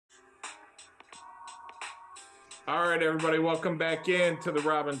All right, everybody, welcome back in to the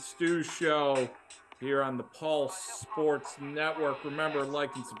Rob and Stu Show here on the Pulse Sports Network. Remember,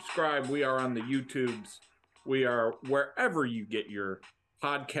 like and subscribe. We are on the YouTubes. We are wherever you get your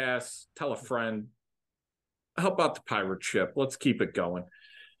podcasts. Tell a friend. Help out the pirate ship. Let's keep it going.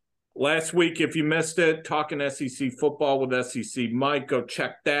 Last week, if you missed it, talking SEC football with SEC Mike, go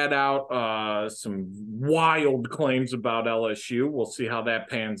check that out. Some wild claims about LSU. We'll see how that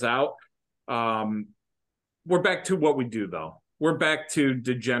pans out. We're back to what we do, though. We're back to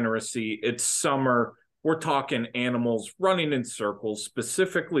degeneracy. It's summer. We're talking animals running in circles,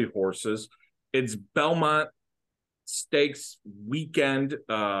 specifically horses. It's Belmont Stakes weekend,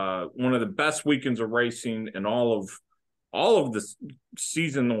 one of the best weekends of racing in all of the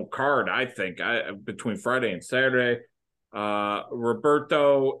seasonal card, I think, between Friday and Saturday.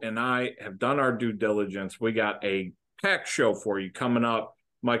 Roberto and I have done our due diligence. We got a packed show for you coming up.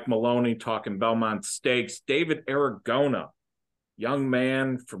 Mike Maloney talking Belmont Stakes. David Aragona, young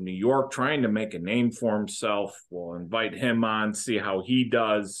man from New York trying to make a name for himself. We'll invite him on, see how he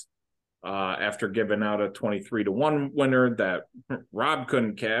does after giving out a 23-1 winner that Rob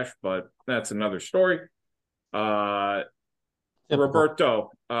couldn't cash, but that's another story.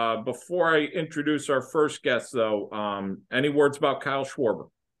 Roberto, before I introduce our first guest, though, any words about Kyle Schwarber?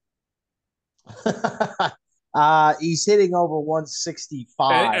 He's hitting over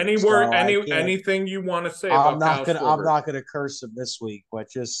 165. Anything you want to say about Kyle Schwarber? I'm not gonna curse him this week, but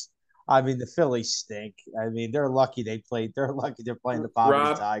the Phillies stink. I mean, they're lucky they're playing the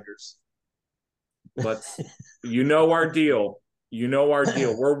Poverty Tigers. But you know our deal.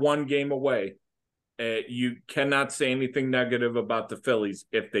 We're one game away. You cannot say anything negative about the Phillies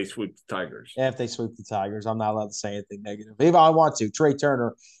if they sweep the Tigers. If they sweep the Tigers, I'm not allowed to say anything negative. If I want to, Trey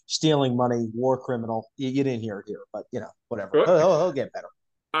Turner stealing money, war criminal. You didn't hear it here, but whatever. He'll get better.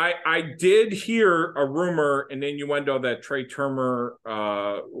 I did hear a rumor, an innuendo that Trey Turner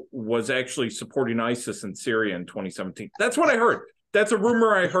was actually supporting ISIS in Syria in 2017. That's what I heard. That's a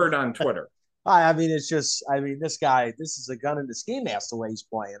rumor I heard on Twitter. This guy, this is a gun in the ski mask the way he's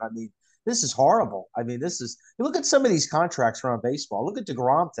playing. This is horrible. You look at some of these contracts around baseball. Look at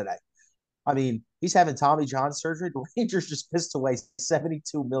DeGrom today. He's having Tommy John surgery. The Rangers just pissed away $72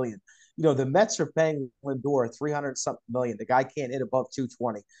 million. The Mets are paying Lindor $300-something million. The guy can't hit above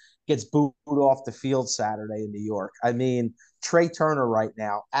 220. Gets booed off the field Saturday in New York. Trey Turner right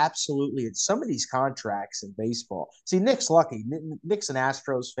now, absolutely. It's some of these contracts in baseball. See, Nick's lucky. Nick's an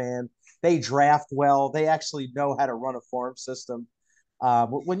Astros fan. They draft well. They actually know how to run a farm system.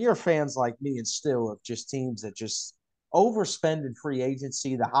 When you're fans like me and Stu of just teams that just overspend in free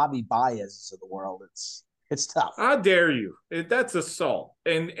agency, the hobby biases of the world, it's tough. How dare you? That's assault.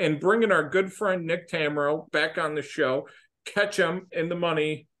 And bringing our good friend Nick Tammaro back on the show, catch him in the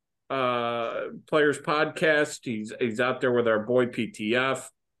Money Players podcast. He's out there with our boy PTF.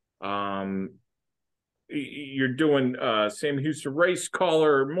 You're doing Sam Houston race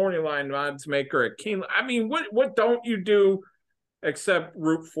caller, morning line odds maker at Keeneland. What don't you do except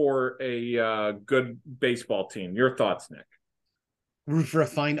root for a good baseball team? Your thoughts, Nick? Root for a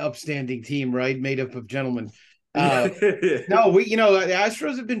fine, upstanding team, right? Made up of gentlemen. No, the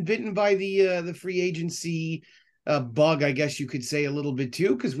Astros have been bitten by the free agency bug, I guess you could say, a little bit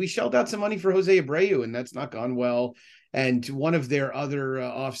too, because we shelled out some money for Jose Abreu, and that's not gone well. And one of their other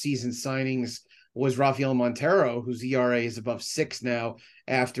offseason signings was Rafael Montero, whose ERA is above 6 now,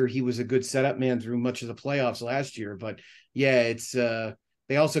 after he was a good setup man through much of the playoffs last year. But yeah, it's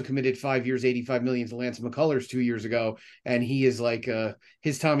they also committed 5 years, $85 million to Lance McCullers 2 years ago, and he is like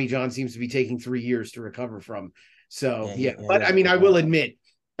his Tommy John seems to be taking 3 years to recover from. So I will admit,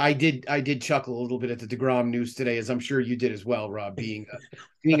 I did chuckle a little bit at the DeGrom news today, as I'm sure you did as well, Rob, being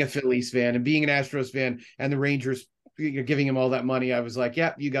a Phillies fan and being an Astros fan, and the Rangers giving him all that money. I was like,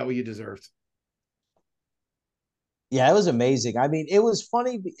 yeah, you got what you deserved. Yeah, it was amazing. It was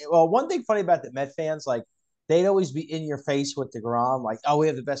funny. Well, one thing funny about the Met fans, they'd always be in your face with DeGrom, like, oh, we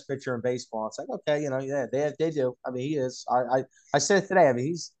have the best pitcher in baseball. It's like, okay, yeah, they do. He is. I said it today.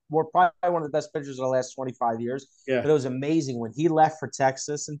 He's probably one of the best pitchers of the last 25 years. Yeah. But it was amazing when he left for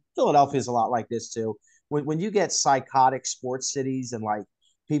Texas, and Philadelphia is a lot like this too. When you get psychotic sports cities and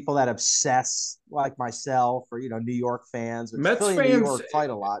people that obsess like myself or New York fans, Mets Philly fans and New York fight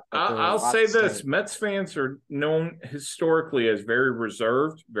a lot. I'll say this: Mets fans are known historically as very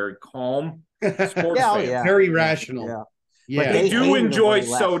reserved, very calm. Sports fans. Very rational. Yeah. But they do enjoy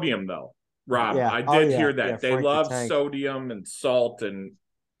sodium, though, Rob. Yeah. I did hear that. They love sodium and salt and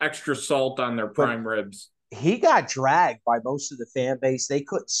extra salt on their prime ribs. He got dragged by most of the fan base. They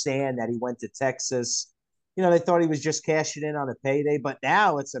couldn't stand that he went to Texas. they thought he was just cashing in on a payday, but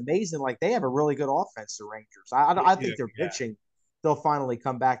now it's amazing. Like they have a really good offense, the Rangers. I think their pitching, they'll finally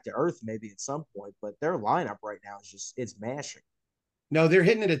come back to earth maybe at some point, but their lineup right now is it's mashing. No, they're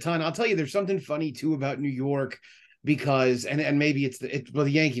hitting it a ton. I'll tell you, there's something funny too about New York because, and maybe the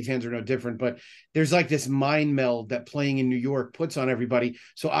Yankee fans are no different, but there's like this mind meld that playing in New York puts on everybody.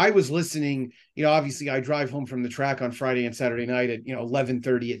 So I was listening, obviously I drive home from the track on Friday and Saturday night at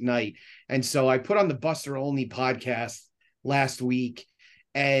 11:30 at night, and so I put on the Buster Only podcast last week,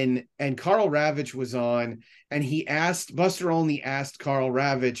 and Carl Ravitch was on, and Buster Only asked Carl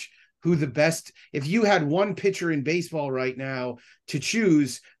Ravitch who the best, if you had one pitcher in baseball right now to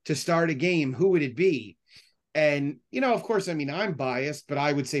choose to start a game, who would it be? And, of course, I mean, I'm biased, but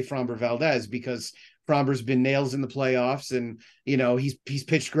I would say Framber Valdez because Framber's been nails in the playoffs and, he's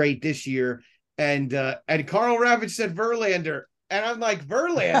pitched great this year. And Carl Ravitch said Verlander. And I'm like,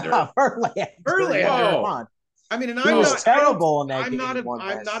 Verlander? Verlander. Oh. I mean, and I'm not terrible in that I'm not a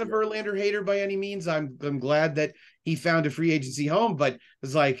Verlander hater by any means. I'm glad that he found a free agency home, but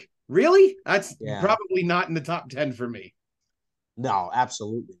it's like, really? That's probably not in the top 10 for me. No,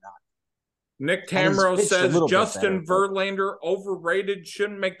 absolutely not. Nick Tammaro says Justin Verlander overrated,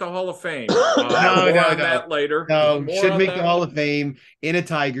 shouldn't make the Hall of Fame. More on that later. No, should make the Hall of Fame in a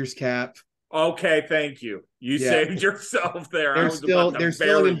Tigers cap. Okay, thank you. You saved yourself there. There's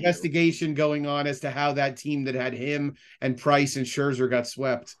still an investigation going on as to how that team that had him and Price and Scherzer got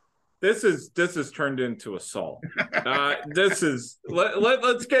swept. This is turned into assault. Let's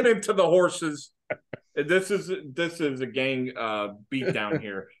get into the horses. This is a gang beat down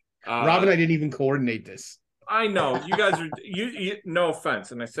here. Rob and I didn't even coordinate this. I know you guys are. You no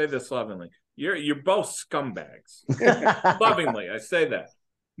offense, and I say this lovingly. You're both scumbags. Lovingly, I say that.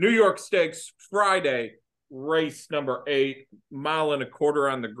 New York Stakes Friday race number 8,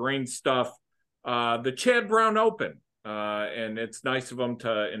 1.25 on the green stuff. The Chad Brown Open, and it's nice of them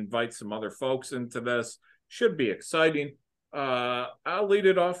to invite some other folks into this. Should be exciting. I'll lead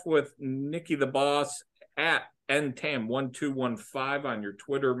it off with Nikki the Boss at NTAM1215 on your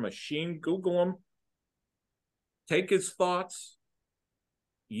Twitter machine. Google him. Take his thoughts.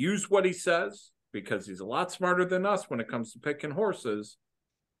 Use what he says because he's a lot smarter than us when it comes to picking horses.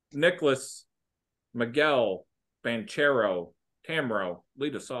 Nicholas, Miguel, Banchero, Tammaro,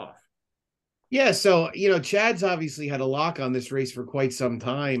 lead us off. Yeah, so, Chad's obviously had a lock on this race for quite some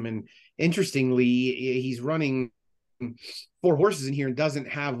time. And interestingly, he's running 4 horses in here and doesn't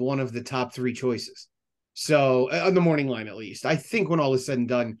have one of the top 3 choices. So on the morning line, at least, I think when all is said and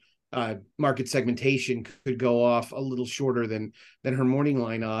done, market segmentation could go off a little shorter than her morning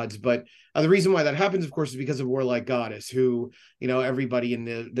line odds. But the reason why that happens, of course, is because of Warlike Goddess, who, everybody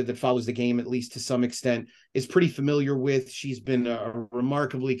that follows the game, at least to some extent, is pretty familiar with. She's been a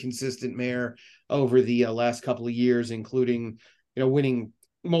remarkably consistent mare over the last couple of years, including, winning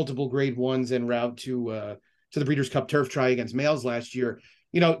multiple grade 1s en route to the Breeders' Cup Turf Try against males last year.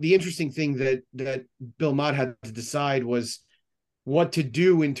 The interesting thing that Belmont had to decide was what to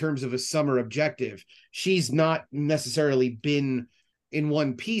do in terms of a summer objective. She's not necessarily been in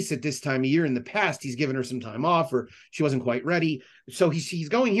one piece at this time of year. In the past, he's given her some time off or she wasn't quite ready. So he's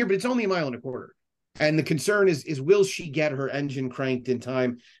going here, but it's only 1.25 miles. And the concern is will she get her engine cranked in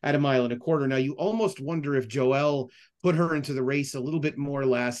time at 1.25 miles? Now, you almost wonder if Joel put her into the race a little bit more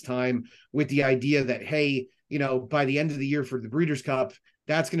last time with the idea that, hey, by the end of the year for the Breeders' Cup,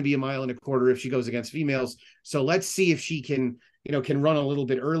 that's going to be 1.25 miles if she goes against females. So let's see if she can run a little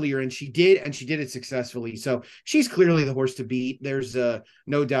bit earlier. And she did it successfully. So she's clearly the horse to beat. There's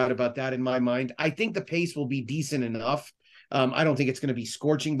no doubt about that in my mind. I think the pace will be decent enough. I don't think it's going to be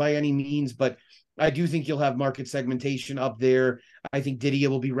scorching by any means, but I do think you'll have market segmentation up there. I think Didia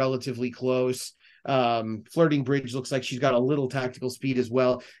will be relatively close. Flirting Bridge looks like she's got a little tactical speed as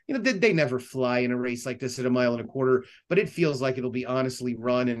well. They never fly in a race like this at 1.25 miles, but it feels like it'll be honestly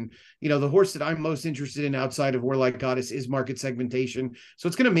run. And the horse that I'm most interested in outside of Warlike Goddess is market segmentation, so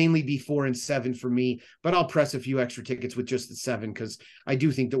it's going to mainly be 4 and 7 for me, but I'll press a few extra tickets with just the 7 because I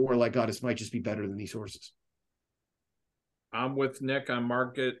do think that Warlike Goddess might just be better than these horses. I'm with Nick on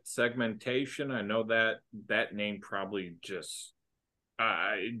market segmentation. I know that name probably just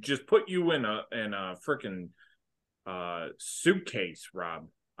put you in a freaking suitcase, Rob.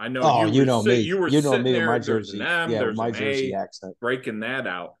 I know. Oh, you know me. You were me sitting there. with my jersey. There's my an jersey A, accent. Breaking that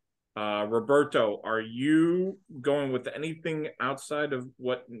out. Roberto, are you going with anything outside of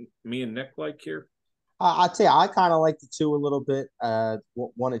what me and Nick like here? I'll tell you, I kind of like the 2 a little bit.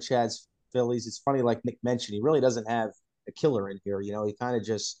 One of Chad's fillies. It's funny, like Nick mentioned, he really doesn't have a killer in here. He kind of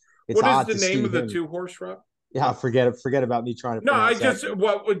just. What is the name of the 2 horse, Rob? Yeah, forget it. Forget about me trying to No, I pronounce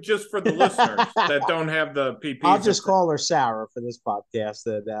that. just for the listeners that don't have the I'll PPs. just call her Sarah for this podcast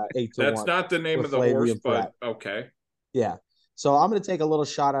at 8 to 1 That's not the name with of the horse, Flavian but Pratt. okay. Yeah. So I'm going to take a little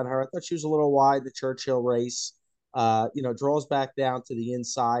shot on her. I thought she was a little wide, the Churchill race. Draws back down to the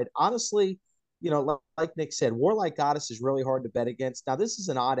inside. Honestly, like Nick said, Warlike Goddess is really hard to bet against. Now, this is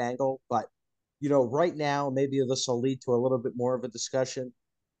an odd angle, but, right now, maybe this will lead to a little bit more of a discussion.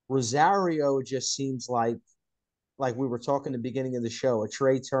 Rosario just seems like we were talking at the beginning of the show, a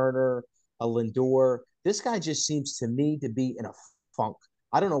Trey Turner, a Lindor. This guy just seems to me to be in a funk.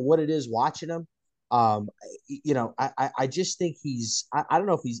 I don't know what it is watching him. I just think I don't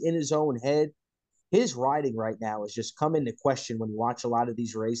know if he's in his own head. His riding right now is just come into question when you watch a lot of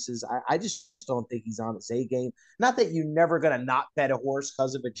these races. I just don't think he's on his A game. Not that you're never going to not bet a horse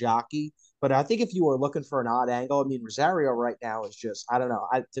because of a jockey, but I think if you were looking for an odd angle, I mean, Rosario right now is just, I don't know.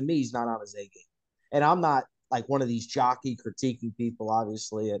 To me, he's not on his A game. And I'm not like one of these jockey critiquing people,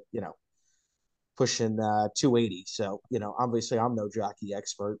 obviously, at, pushing 280. So, obviously I'm no jockey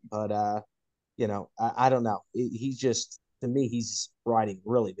expert, but, I don't know. He's just, to me, he's riding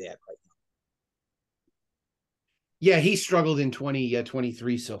really bad right now. Yeah, he struggled in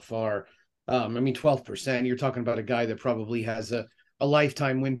 2023 so far. 12%. You're talking about a guy that probably has a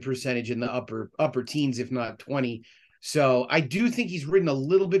lifetime win percentage in the upper teens, if not 20. So I do think he's ridden a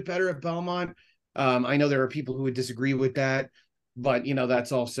little bit better at Belmont. I know there are people who would disagree with that, but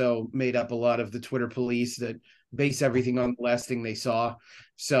that's also made up a lot of the Twitter police that base everything on the last thing they saw.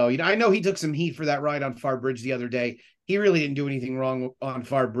 So I know he took some heat for that ride on Far Bridge the other day. He really didn't do anything wrong on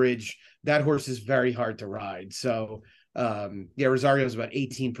Far Bridge. That horse is very hard to ride. So Rosario's about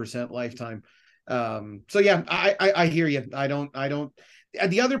 18% lifetime. I hear you. I don't.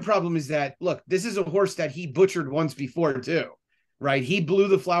 The other problem is that, look, this is a horse that he butchered once before too, right? He blew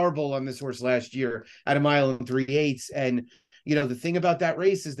the Flower Bowl on this horse last year at 1.375 miles. And, the thing about that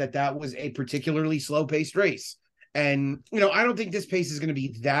race is that was a particularly slow paced race. And, I don't think this pace is going to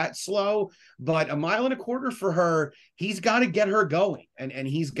be that slow, but 1.25 miles for her, he's got to get her going, and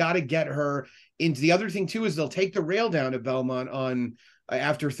he's got to get her into. The other thing too is they'll take the rail down at Belmont on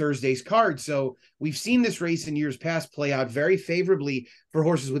after Thursday's card. So we've seen this race in years past play out very favorably for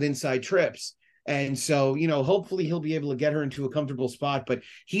horses with inside trips. And so, hopefully he'll be able to get her into a comfortable spot, but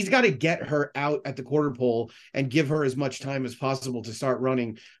he's got to get her out at the quarter pole and give her as much time as possible to start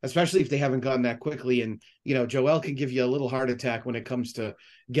running, especially if they haven't gone that quickly. And, Joel can give you a little heart attack when it comes to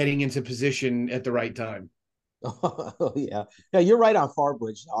getting into position at the right time. Oh, yeah. Yeah, you're right on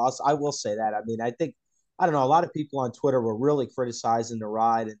Farbridge. I will say that. I mean, I don't know, a lot of people on Twitter were really criticizing the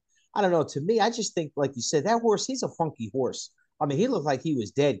ride. And I don't know, to me, I just think, like you said, that horse, he's a funky horse. I mean, he looked like he was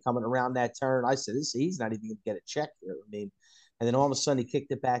dead coming around that turn. I said, he's not even going to get a check here. I mean, and then all of a sudden he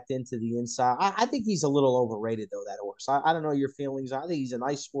kicked it back into the inside. I think he's a little overrated, though, that horse. I don't know your feelings. I think he's a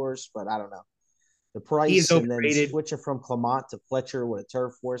nice horse, but I don't know. The He's price and then overrated. switching from Clement to Fletcher with a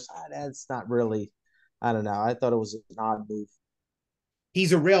turf horse, that's not really, I don't know. I thought it was an odd move.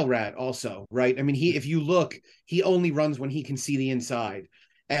 He's a rail rat also, right? I mean, if you look, he only runs when he can see the inside.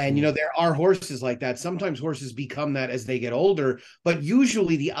 And, there are horses like that. Sometimes horses become that as they get older, but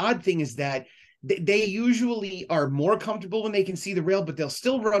usually the odd thing is that they usually are more comfortable when they can see the rail, but they'll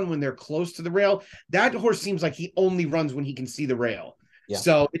still run when they're close to the rail. That horse seems like he only runs when he can see the rail. Yeah.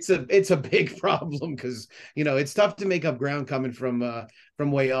 So it's a big problem because, it's tough to make up ground coming from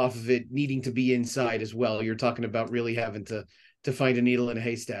way off of it, needing to be inside as well. You're talking about really having to find a needle in a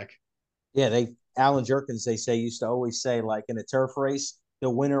haystack. Yeah, Alan Jerkins, they say, used to always say, like, in a turf race, the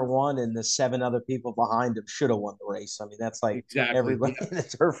winner won and the 7 other people behind him should have won the race. I mean, that's like exactly. Everybody in a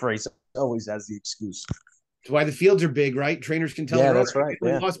turf race always has the excuse. That's why the fields are big, right? Trainers can tell. Yeah, that's right.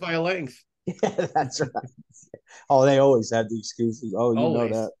 We lost by a length. Yeah, that's right. Oh, they always have the excuses. Oh, you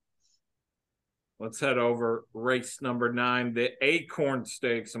always know that. Let's head over race number 9, the Acorn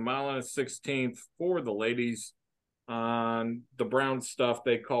Stakes, 1.16 miles for the ladies. On the brown stuff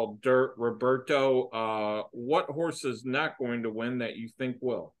they call dirt. Roberto, what horse is not going to win that you think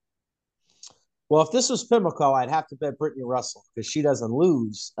will? Well, if this was Pimlico, I'd have to bet Brittany Russell because she doesn't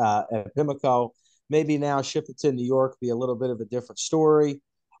lose at Pimlico. Maybe now ship it to New York, be a little bit of a different story.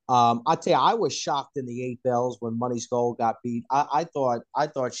 I tell you, I was shocked in the 8 Bells when Money's Gold got beat. I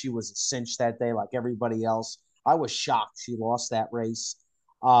thought she was a cinch that day, like everybody else. I was shocked she lost that race.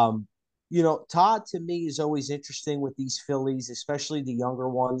 Todd to me is always interesting with these fillies, especially the younger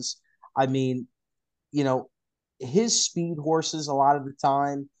ones. I mean, his speed horses a lot of the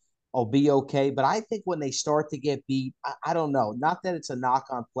time will be okay, but I think when they start to get beat, I don't know. Not that it's a knock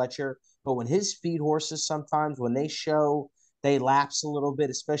on Fletcher, but when his speed horses sometimes when they show they lapse a little bit,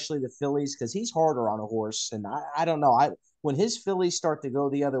 especially the fillies, because he's harder on a horse. And I don't know. When his fillies start to go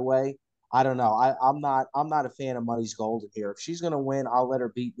the other way, I don't know. I'm not a fan of Money's Golden here. If she's going to win, I'll let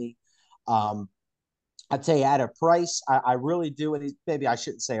her beat me. Um, I'd say at a price, I really do. And maybe I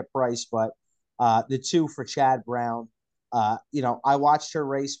shouldn't say a price, but the two for Chad Brown. I watched her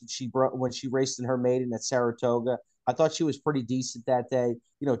race when she raced in her maiden at Saratoga. I thought she was pretty decent that day.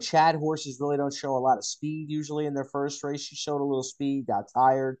 Chad horses really don't show a lot of speed usually in their first race. She showed a little speed, got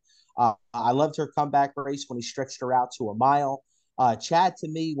tired. I loved her comeback race when he stretched her out to a mile. Chad, to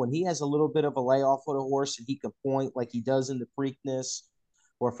me, when he has a little bit of a layoff with a horse and he can point like he does in the Preakness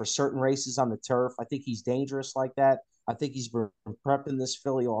or for certain races on the turf, I think he's dangerous like that. I think he's been prepping this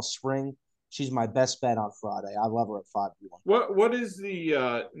filly all spring. She's my best bet on Friday. I love her at 5-1. What is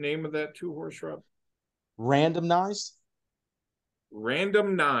the name of that 2-horse, Rob? Randomized.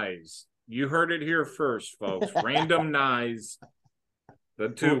 Randomized. You heard it here first, folks. Randomized. The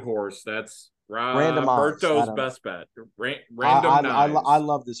 2-horse. That's Roberto's best bet. Randomized. I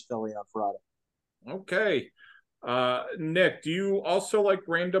love this filly on Friday. Okay. Nick, do you also like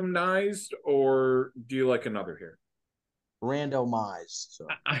randomized, or do you like another here? Randomized. So.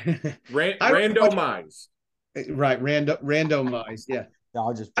 Randomized. Right, randomized. Yeah.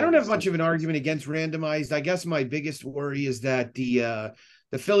 I don't have much of an argument against randomized. I guess my biggest worry is that the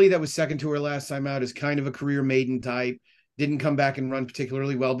filly that was second to her last time out is kind of a career maiden type. Didn't come back and run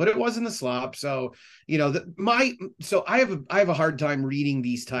particularly well, but it was in the slop. So, I have a hard time reading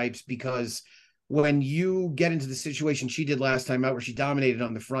these types, because when you get into the situation she did last time out where she dominated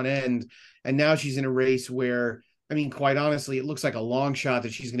on the front end, and now she's in a race where, I mean, quite honestly, it looks like a long shot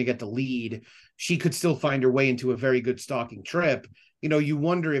that she's going to get the lead. She could still find her way into a very good stalking trip. You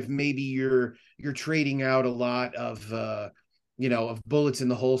wonder if maybe you're trading out a lot of of bullets in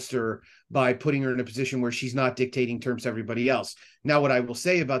the holster by putting her in a position where she's not dictating terms to everybody else. Now, what I will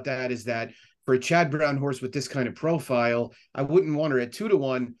say about that is that for a Chad Brown horse with this kind of profile, I wouldn't want her at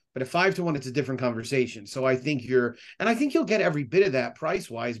 2-1, but at 5-1, it's a different conversation. So I think you'll get every bit of that price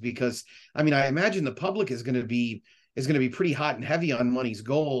wise, because I mean, I imagine the public is going to be pretty hot and heavy on Money's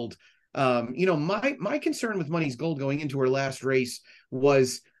Gold. My concern with Money's Gold going into her last race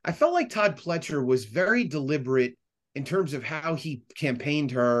was I felt like Todd Pletcher was very deliberate in terms of how he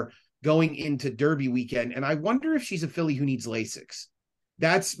campaigned her going into Derby weekend. And I wonder if she's a filly who needs Lasix.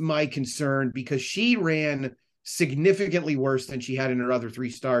 That's my concern, because she ran significantly worse than she had in her other 3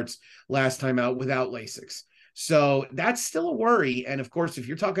 starts last time out without Lasix. So that's still a worry. And of course, if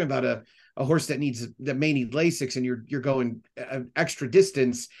you're talking about a horse that may need Lasix and you're going extra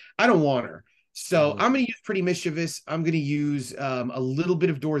distance, I don't want her. So I'm going to use Pretty Mischievous. I'm going to use a little bit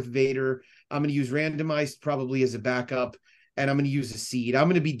of Darth Vader. I'm going to use Randomized probably as a backup, and I'm going to use a seed. I'm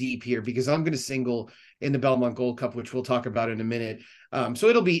going to be deep here because I'm going to single in the Belmont Gold Cup, which we'll talk about in a minute. So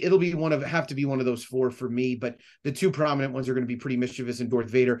it'll be have to be one of those 4 for me, but the 2 prominent ones are going to be Pretty Mischievous and Darth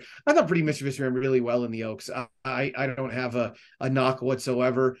Vader. I thought Pretty Mischievous ran really well in the Oaks. I don't have a knock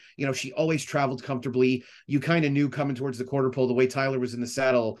whatsoever. She always traveled comfortably. You kind of knew coming towards the quarter pole, the way Tyler was in the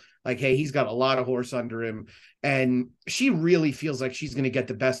saddle, like, hey, he's got a lot of horse under him. And she really feels like she's going to get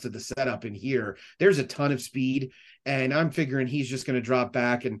the best of the setup in here. There's a ton of speed, and I'm figuring he's just going to drop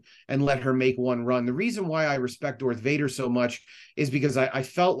back and let her make one run. The reason why I respect Darth Vader so much is because I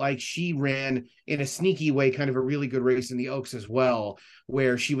felt like she ran in a sneaky way kind of a really good race in the Oaks as well,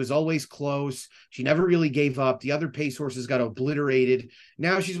 where she was always close. She never really gave up. The other pace horses got obliterated.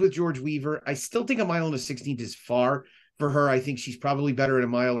 Now she's with George Weaver. I still think a mile and a 16th is far for her. I think she's probably better at a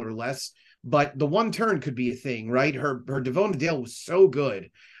mile or less. But the one turn could be a thing, right? Her Devona Dale was so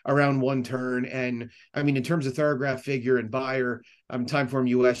good around one turn. And I mean, in terms of thoroughgraph figure and buyer, Timeform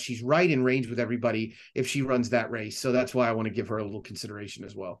US, she's right in range with everybody if she runs that race. So that's why I want to give her a little consideration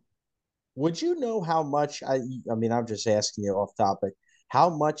as well. Would you know how much, I mean, I'm just asking you off topic, how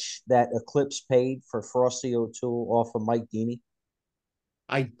much that Eclipse paid for Frosty O'Toole off of Mike Deeney?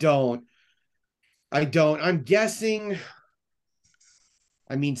 I don't. I'm guessing.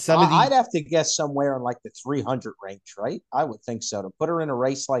 I mean, I'd have to guess somewhere in like the 300 range, right? I would think so. To put her in a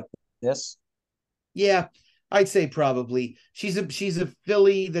race like this. Yeah, I'd say probably. She's a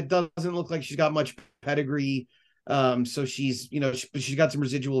filly that doesn't look like she's got much pedigree. So she's got some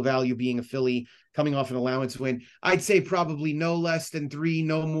residual value being a filly coming off an allowance win. I'd say probably no less than 3,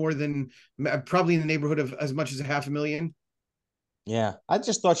 no more than probably in the neighborhood of as much as $500,000. Yeah, I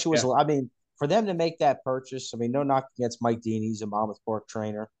just thought she was. Yeah. I mean, for them to make that purchase, I mean, no knock against Mike Dean. He's a Monmouth Park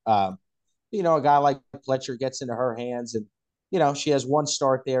trainer. A guy like Fletcher gets into her hands, and she has one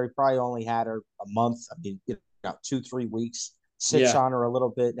start there. He probably only had her a month. I mean, 2-3 weeks. Sits on her a little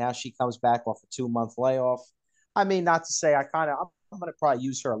bit. Now she comes back off a 2-month layoff. I mean, not to say I'm going to probably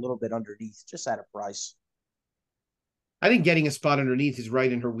use her a little bit underneath, just at a price. I think getting a spot underneath is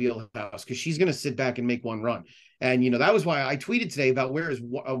right in her wheelhouse because she's going to sit back and make one run. And that was why I tweeted today about where is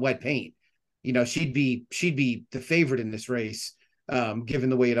a wet paint. She'd be the favorite in this race, given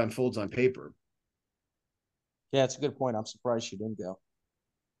the way it unfolds on paper. Yeah, it's a good point. I'm surprised she didn't go.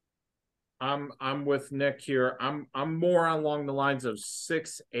 I'm with Nick here. I'm more along the lines of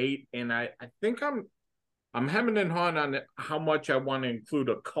 6-8, and I think I'm hemming and hawing on how much I want to include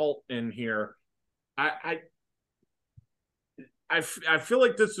a cult in here. I feel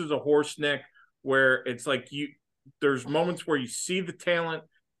like this is a horse, Nick, where it's like there's moments where you see the talent.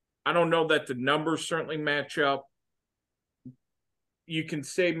 I don't know that the numbers certainly match up. You can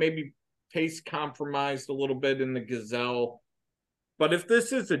say maybe pace compromised a little bit in the Gazelle. But if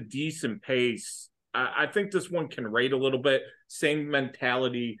this is a decent pace, I think this one can rate a little bit. Same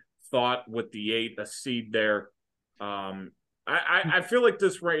mentality thought with the 8, a seed there. I feel like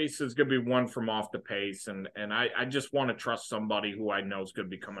this race is going to be one from off the pace, and I just want to trust somebody who I know is going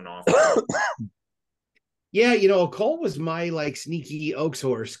to be coming off. Yeah, Cole was my sneaky Oaks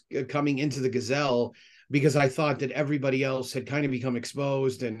horse coming into the Gazelle because I thought that everybody else had kind of become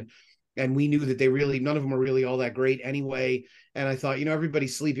exposed and we knew that none of them were really all that great anyway. And I thought,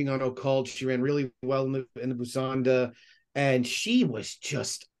 everybody's sleeping on Occult. She ran really well in the Busanda, and she was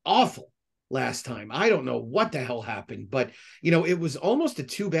just awful last time. I don't know what the hell happened, but it was almost a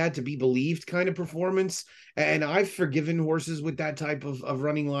too bad to be believed kind of performance. And I've forgiven horses with that type of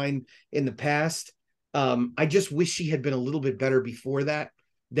running line in the past. I just wish she had been a little bit better before that.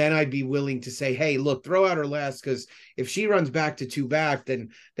 Then I'd be willing to say, hey, look, throw out her last, because if she runs back to 2 back, then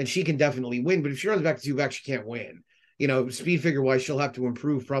she can definitely win. But if she runs back to 2 back, she can't win. Speed figure wise, she'll have to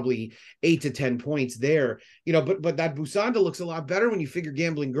improve probably 8 to 10 points there. But that Busanda looks a lot better when you figure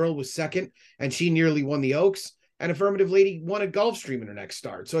Gambling Girl was second and she nearly won the Oaks, and Affirmative Lady won at Gulfstream in her next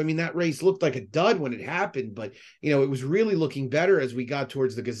start. So, I mean, that race looked like a dud when it happened, but, it was really looking better as we got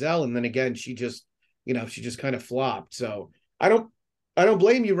towards the Gazelle. And then again, she just kind of flopped. So I don't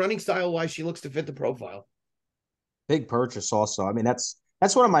blame you running style wise. She looks to fit the profile. Big purchase also. I mean, that's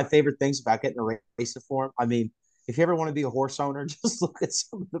one of my favorite things about getting a race for him. I mean, if you ever want to be a horse owner, just look at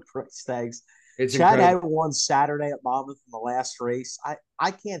some of the price tags. It's Chad incredible. had one Saturday at Monmouth in the last race.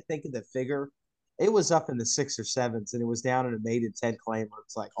 I can't think of the figure. It was up in the 6 or 7s, and it was down in a maiden 10 claimer.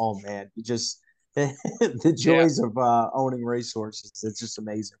 It's like, oh man, you just the joys of owning racehorses. It's just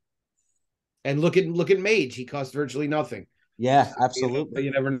amazing. And look at Mage. He cost virtually nothing. Yeah, absolutely.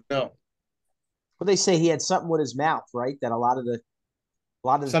 You never know. Well, they say he had something with his mouth, right? That a lot of the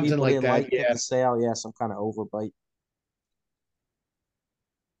Something people like didn't that. like Yeah. at the sale. Yeah, some kind of overbite.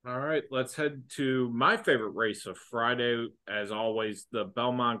 All right, let's head to my favorite race of Friday. As always, the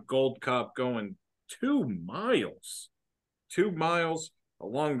Belmont Gold Cup, going 2 miles. 2 miles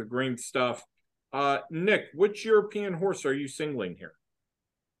along the green stuff. Nick, which European horse are you singling here?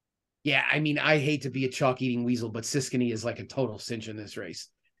 Yeah, I mean, I hate to be a chalk eating weasel, but Siskiny is like a total cinch in this race.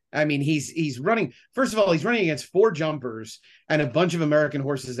 I mean, he's running. First of all, he's running against 4 jumpers and a bunch of American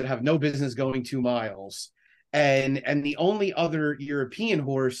horses that have no business going 2 miles. And the only other European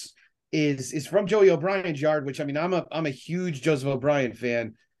horse is from Joey O'Brien's yard, which, I mean, I'm a huge Joseph O'Brien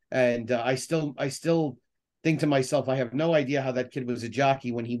fan, and I still think to myself, I have no idea how that kid was a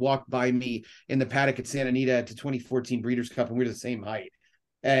jockey when he walked by me in the paddock at Santa Anita at the 2014 Breeders' Cup, and we we're the same height.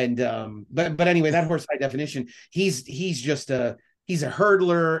 And but anyway, that horse, high definition, he's a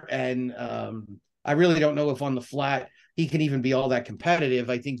hurdler, and I really don't know if on the flat he can even be all that competitive.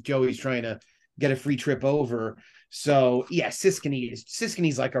 I think Joey's trying to get a free trip over. So yeah,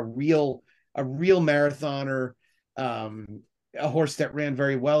 Siskiny's like a real marathoner. A horse that ran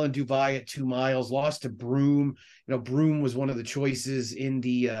very well in Dubai at 2 miles, lost to Broome. Broome was one of the choices in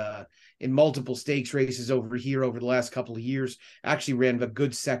multiple stakes races over here over the last couple of years. Actually ran a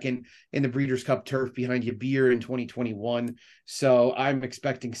good second in the Breeders' Cup Turf behind Yabir in 2021. So I'm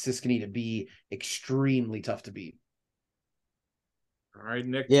expecting Siskiny to be extremely tough to beat. All right,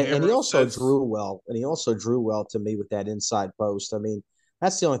 Nick. Yeah, and he also says... drew well. And he also drew well to me with that inside post. I mean,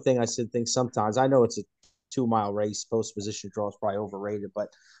 that's the only thing I should think sometimes. I know it's a 2-mile race. Post position draw is probably overrated, but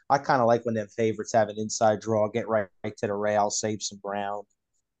I kind of like when them favorites have an inside draw, get right to the rail, save some ground.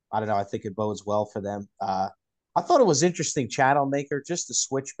 I don't know. I think it bodes well for them. I thought it was interesting, channel maker, just to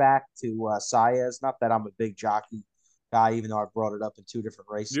switch back to Saez. Not that I'm a big jockey guy, even though I brought it up in 2 different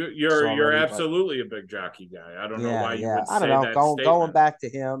races. You're absolutely a big jockey guy. I don't know why you would I don't say know. that statement. Going back to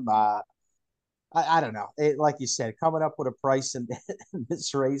him, I don't know. Like you said, coming up with a price in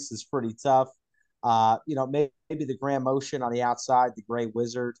this race is pretty tough. Maybe the Grand Motion on the outside, the Gray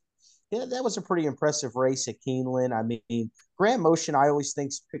Wizard. Yeah, that was a pretty impressive race at Keeneland. I mean, Grand Motion, I always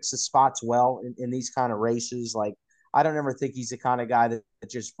think picks the spots well in these kind of races. Like, I don't ever think he's the kind of guy that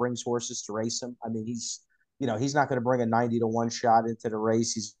just brings horses to race him. I mean, he's not going to bring a 90-1 shot into the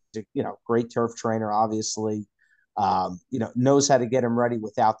race. He's a, great turf trainer, obviously. Knows how to get him ready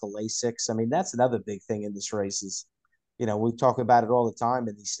without the Lasix. I mean, that's another big thing in this race is, we talk about it all the time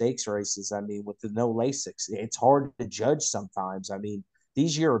in these stakes races. I mean, with the no Lasix, it's hard to judge sometimes. I mean,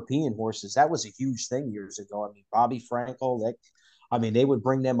 these European horses, that was a huge thing years ago. I mean, Bobby Frankel, they would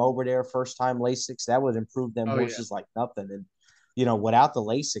bring them over there first time Lasix. That would improve them horses like nothing. And, without the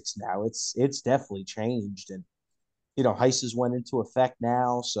Lasix now, it's definitely changed. And, Heises went into effect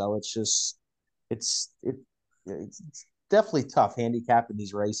now. So it's definitely tough handicapping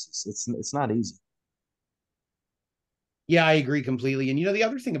these races. It's not easy. Yeah, I agree completely. And the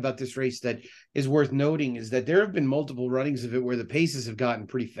other thing about this race that is worth noting is that there have been multiple runnings of it where the paces have gotten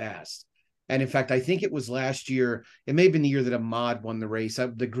pretty fast. And in fact, I think it was last year, it may have been the year that Ahmad won the race.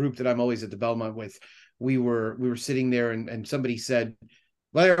 The group that I'm always at the Belmont with, we were sitting there and somebody said,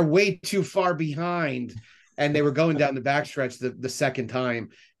 well, they're way too far behind. And they were going down the backstretch the second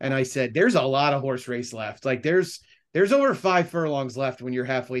time. And I said, there's a lot of horse race left. Like there's over 5 furlongs left when you're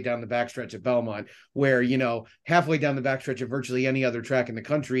halfway down the backstretch at Belmont, where, halfway down the backstretch of virtually any other track in the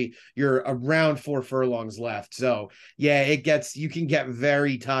country, you're around 4 furlongs left. So yeah, you can get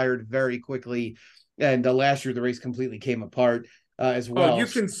very tired very quickly. And last year, the race completely came apart as well. Oh, you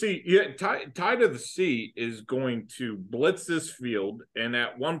can see, yeah, Tide of the Sea is going to blitz this field. And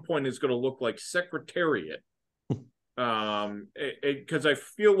at one point is going to look like Secretariat. Because I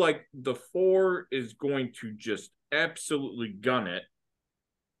feel like the 4 is going to just absolutely gun it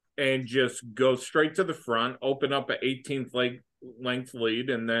and just go straight to the front, open up an 18th length lead,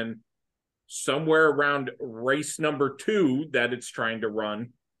 and then somewhere around race number 2 that it's trying to run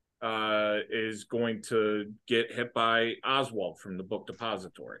is going to get hit by Oswald from the Book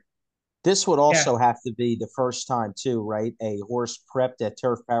Depository. This would also have to be the first time too, right? A horse prepped at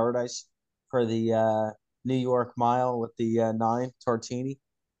Turf Paradise for the New York Mile with the 9 Tartini.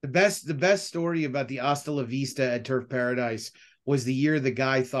 The best story about the Hasta La Vista at Turf Paradise was the year the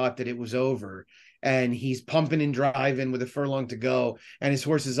guy thought that it was over, and he's pumping and driving with a furlong to go, and his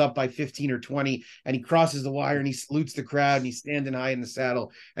horse is up by 15 or 20, and he crosses the wire and he salutes the crowd and he's standing high in the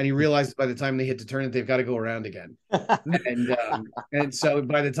saddle, and he realizes by the time they hit the turn that they've got to go around again. and so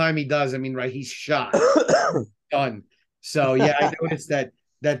by the time he does, he's shot. Done. So yeah, I noticed that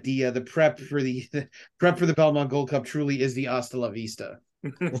the prep for the Belmont Gold Cup truly is the Hasta La Vista.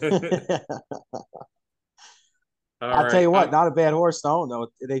 I'll tell you what, not a bad horse to own though.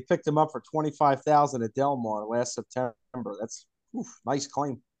 They picked him up for $25,000 at Del Mar last September. That's nice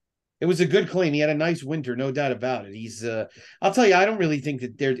claim. It was a good claim. He had a nice winter, no doubt about it. He's I'll tell you, I don't really think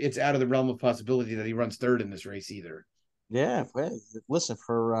that it's out of the realm of possibility that he runs third in this race either. Yeah, listen,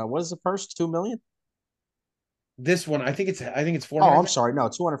 for what is the purse? $2 million? This one, I think it's 400. Oh, I'm sorry. No,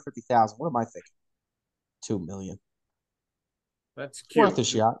 250,000. What am I thinking? $2 million. That's cute. Worth a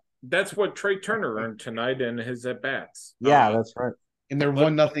shot. That's what Trey Turner earned tonight in his at bats. Yeah, that's right. In their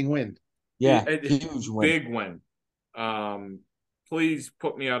 1-0 win. Yeah, huge win. Big win. Please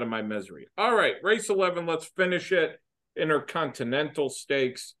put me out of my misery. All right, race 11. Let's finish it. Intercontinental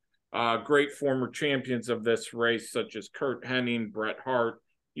Stakes. Great former champions of this race, such as Kurt Hennig, Bret Hart.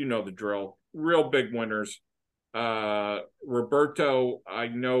 You know the drill. Real big winners. Roberto, I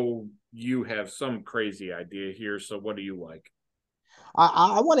know you have some crazy idea here, so what do you like?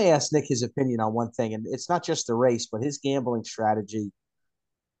 I want to ask Nick his opinion on one thing, and it's not just the race, but his gambling strategy.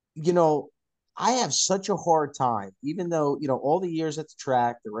 I have such a hard time, even though, all the years at the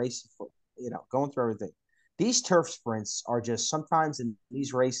track, the race, going through everything. These turf sprints are just sometimes in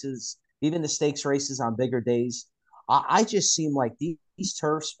these races, even the stakes races on bigger days, I just seem like these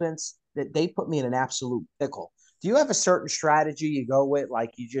turf sprints, that they put me in an absolute pickle. Do you have a certain strategy you go with?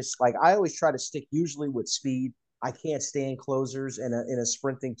 Like I always try to stick usually with speed. I can't stand closers in a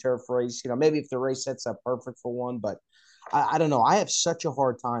sprinting turf race. Maybe if the race sets up perfect for one, but I don't know. I have such a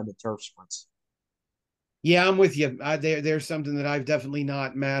hard time with turf sprints. Yeah, I'm with you. There's something that I've definitely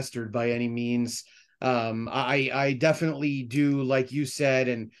not mastered by any means. I definitely do, like you said,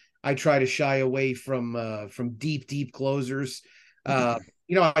 and I try to shy away from deep closers. I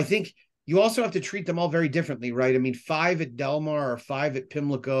think you also have to treat them all very differently, right? 5 at Del Mar or 5 at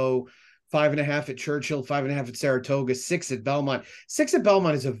Pimlico, 5.5 at Churchill, 5.5 at Saratoga, 6 at Belmont. 6 at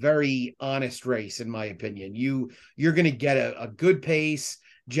Belmont is a very honest race, in my opinion. You're going to get a good pace.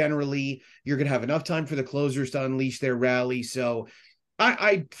 Generally, you're going to have enough time for the closers to unleash their rally. So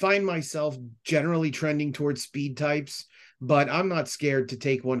I find myself generally trending towards speed types, but I'm not scared to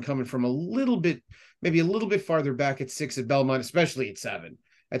take one coming from maybe a little bit farther back at 6 at Belmont, especially at 7.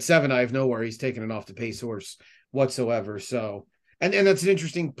 At 7, I have no worries taking it off the pace horse whatsoever. So, and that's an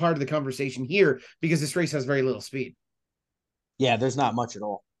interesting part of the conversation here because this race has very little speed. Yeah, there's not much at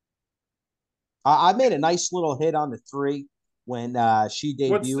all. I made a nice little hit on the 3 when she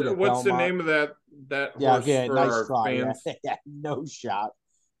debuted at What's the Belmont. name of that Yeah, horse okay, for nice our try. fans? Yeah, yeah, no shot.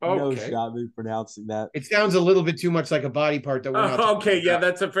 No Okay. shot me pronouncing that. It sounds a little bit too much like a body part that we're not talking Okay, yeah, about.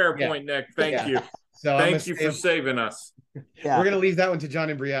 that's a fair Yeah. point, Nick. Thank Yeah. you. So Thank you for saving us. Yeah. We're gonna leave that one to John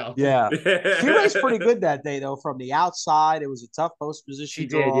and Brielle. Yeah. She raced pretty good that day, though, from the outside. It was a tough post position She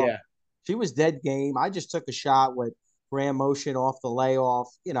draw. did, yeah. She was dead game. I just took a shot with ram motion off the layoff,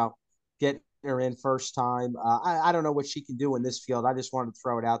 getting her in first time. I don't know what she can do in this field. I just wanted to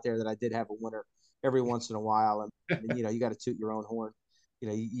throw it out there that I did have a winner every once in a while. And you got to toot your own horn.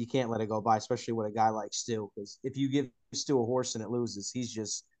 You can't let it go by, especially with a guy like Stu, because if you give Stu a horse and it loses,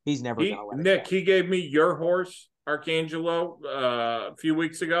 he's never going to let it Nick, go. he gave me your horse, Archangelo, a few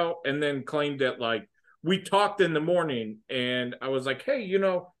weeks ago, and then claimed it. Like, we talked in the morning, and I was like, hey,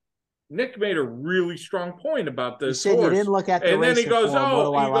 Nick made a really strong point about this you said horse. You didn't look at the and then he goes, form.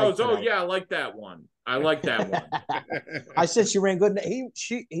 oh, yeah, I like that one. I like that one. I said she ran good.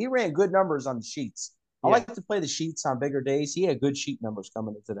 He ran good numbers on the sheets. I like to play the sheets on bigger days. He had good sheet numbers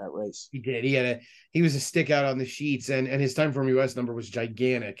coming into that race. He did. He was a stick out on the sheets, and his time from US number was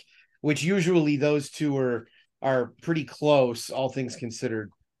gigantic, which usually those two are pretty close, all things considered.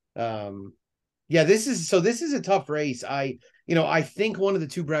 This is a tough race. I think one of the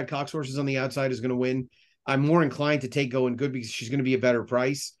 2 Brad Cox horses on the outside is going to win. I'm more inclined to take Going Good because she's going to be a better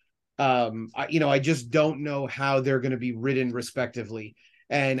price. I just don't know how they're going to be ridden respectively.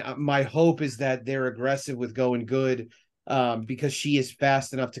 And my hope is that they're aggressive with Going Good because she is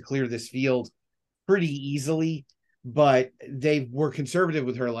fast enough to clear this field pretty easily. But they were conservative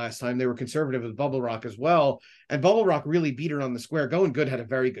with her last time. They were conservative with Bubble Rock as well. And Bubble Rock really beat her on the square. Going Good had a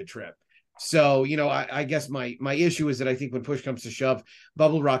very good trip. So, I guess my issue is that I think when push comes to shove,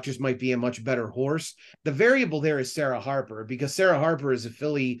 Bubble Rock just might be a much better horse. The variable there is Sarah Harper, because Sarah Harper is a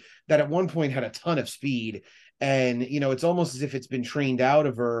filly that at one point had a ton of speed. And, it's almost as if it's been trained out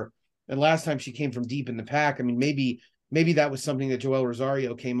of her. And last time she came from deep in the pack, I mean, maybe that was something that Joel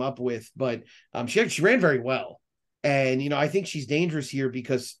Rosario came up with, but she ran very well. And, I think she's dangerous here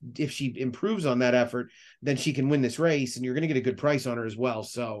because if she improves on that effort, then she can win this race and you're going to get a good price on her as well.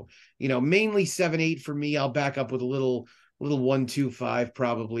 So, mainly 7-8 for me. I'll back up with a little 1-2-5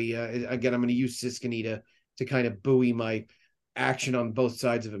 probably. Again, I'm going to use Siskany to kind of buoy my action on both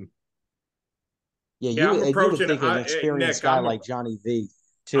sides of him. Yeah, I'm approaching you would think an experienced guy like Johnny V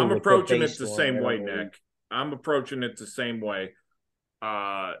too. I'm approaching it the same way, Nick. I'm approaching it the same way.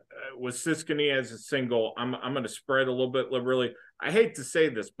 With Siskany as a single, I'm going to spread a little bit liberally. I hate to say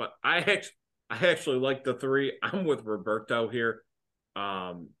this, but I actually like the 3. I'm with Roberto here.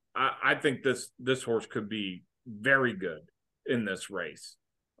 I think this horse could be very good in this race.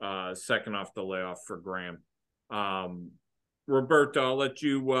 Second off the layoff for Graham. Roberto, I'll let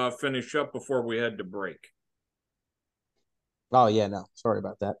you finish up before we head to break. Oh yeah, no, sorry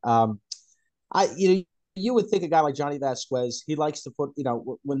about that. You would think a guy like Johnny Vasquez, he likes to put,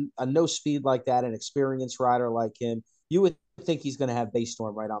 when a no speed like that, an experienced rider like him, you would think he's going to have Base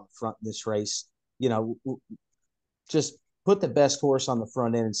Storm right on the front in this race. Just put the best horse on the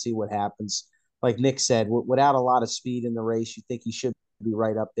front end and see what happens. Like Nick said, without a lot of speed in the race, you think he should be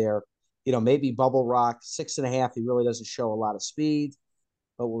right up there. Maybe Bubble Rock 6.5. He really doesn't show a lot of speed.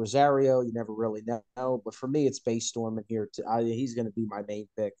 But with Rosario, you never really know. But for me, it's Base Storm in here. He's going to be my main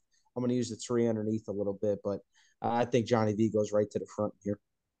pick. I'm going to use the 3 underneath a little bit, but I think Johnny V goes right to the front here.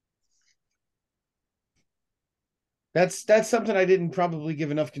 That's something I didn't probably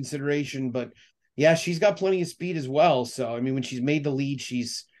give enough consideration, but yeah, she's got plenty of speed as well. So I mean, when she's made the lead,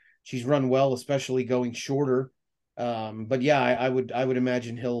 she's run well, especially going shorter. But yeah, I would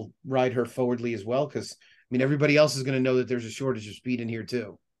imagine he'll ride her forwardly as well, because I mean everybody else is going to know that there's a shortage of speed in here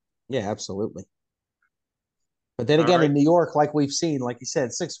too. Yeah, absolutely. But then again, in New York, like we've seen, like you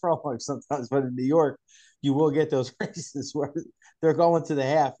said, 6 furlongs sometimes, but in New York, you will get those races where they're going to the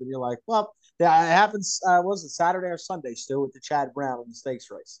half, and you're like, well, that happens. Was it Saturday or Sunday, Stu, with the Chad Brown in the stakes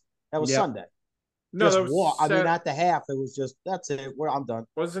race? That was Sunday. No, just that was I mean, at the half, it was just, that's it. I'm done.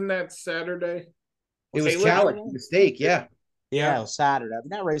 Wasn't that Saturday? It was Challenge mistake. Yeah, it was Saturday. I mean,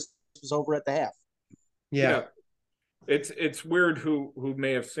 that race was over at the half. Yeah. It's weird who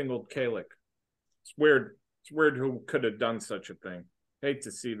may have singled Kalik. It's weird. It's weird who could have done such a thing. Hate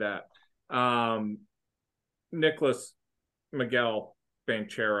to see that. Nicholas Miguel,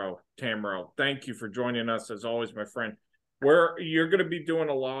 Banchero, Tammaro. Thank you for joining us as always, my friend. You're going to be doing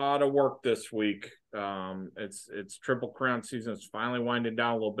a lot of work this week. It's Triple Crown season. It's finally winding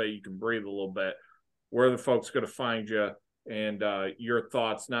down a little bit. You can breathe a little bit. Where are the folks going to find you? And your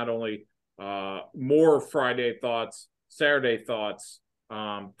thoughts, not only more Friday thoughts, Saturday thoughts,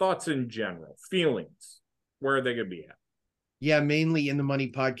 thoughts in general, feelings. Where are they going to be at? Yeah, mainly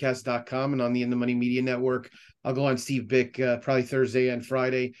inthemoneypodcast.com and on the In the Money Media Network. I'll go on Steve Bick probably Thursday and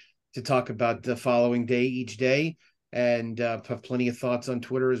Friday to talk about the following day each day, and have plenty of thoughts on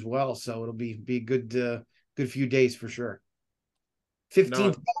Twitter as well. So it'll be a good few days for sure.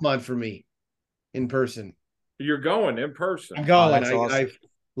 15th Belmont for me in person. You're going in person. I'm going. Awesome. I've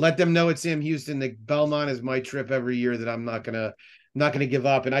let them know at Sam Houston that Belmont is my trip every year, that I'm not gonna give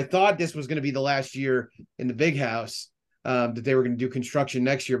up. And I thought this was going to be the last year in the big house, that they were going to do construction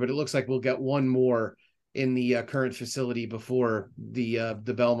next year, but it looks like we'll get one more in the current facility before the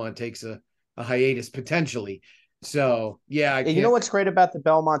Belmont takes a hiatus potentially. So yeah, you know what's great about the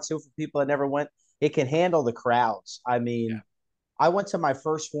Belmont too, for people that never went, it can handle the crowds. I mean, I went to my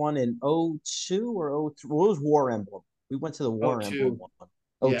first one in 02 or 03. Well, it was War Emblem. We went to the War Emblem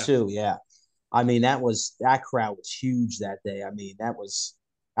one. 02, yeah. I mean, that crowd was huge that day. I mean,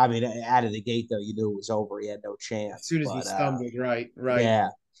 out of the gate though, you knew it was over. He had no chance. As soon as he stumbled, right. Yeah.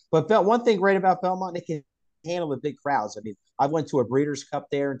 But one thing great about Belmont, they can handle the big crowds. I mean, I went to a Breeders' Cup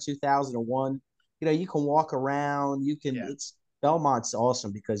there in 2001. You know, you can walk around. It's Belmont's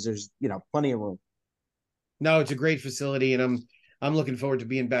awesome because there's, plenty of room. No, it's a great facility, and I'm looking forward to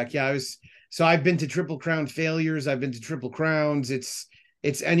being back. Yeah, I've been to Triple Crown failures. I've been to Triple Crowns. It's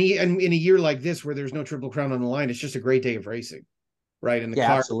in a year like this where there's no Triple Crown on the line, it's just a great day of racing, right? And the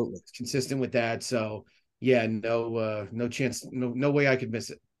car absolutely is consistent with that. So yeah, no chance, no way I could miss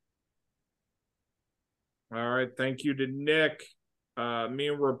it. All right, thank you to Nick. Me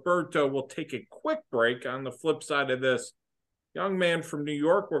and Roberto will take a quick break. On the flip side of this, young man from New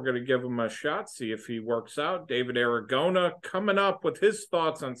York, we're going to give him a shot, see if he works out. David Aragona coming up with his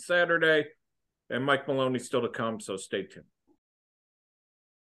thoughts on Saturday, and Mike Maloney still to come, so stay tuned.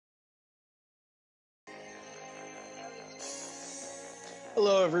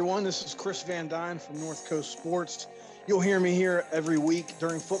 Hello, everyone. This is Chris Van Dyne from North Coast Sports. You'll hear me here every week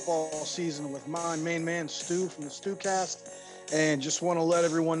during football season with my main man, Stu, from the Stewcast. And just want to let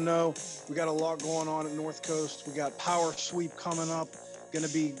everyone know we got a lot going on at North Coast. We got Power Sweep coming up. Going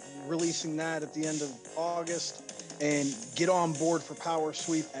to be releasing that at the end of August. And get on board for Power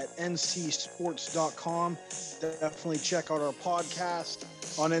Sweep at ncsports.com. Definitely check out our podcast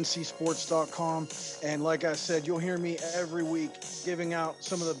on ncsports.com. And like I said, you'll hear me every week giving out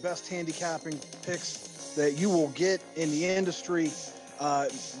some of the best handicapping picks that you will get in the industry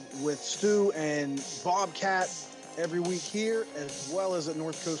with Stu and Bobcat every week here, as well as at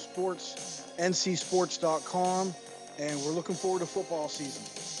North Coast Sports, ncsports.com. And we're looking forward to football season.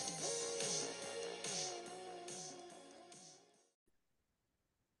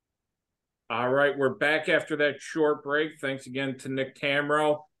 All right, we're back after that short break. Thanks again to Nick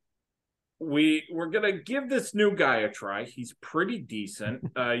Tammaro. We're going to give this new guy a try. He's pretty decent.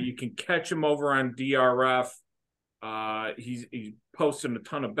 You can catch him over on DRF. He's posting a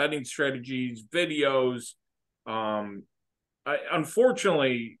ton of betting strategies, videos.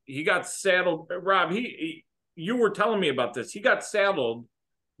 Unfortunately, he got saddled. Rob, you were telling me about this. He got saddled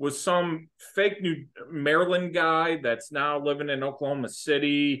with some fake new Maryland guy that's now living in Oklahoma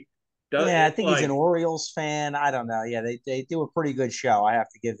City. I think he's an Orioles fan. I don't know. Yeah, they do a pretty good show. I have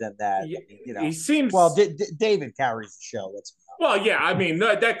to give them that. He seems David carries the show. I mean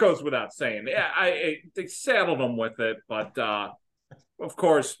that goes without saying. Yeah, they saddled him with it, but of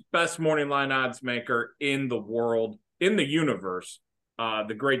course, best morning line odds maker in the world, in the universe,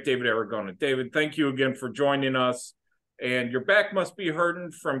 the great David Aragona. David, thank you again for joining us. And your back must be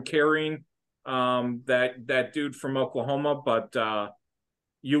hurting from carrying that dude from Oklahoma, but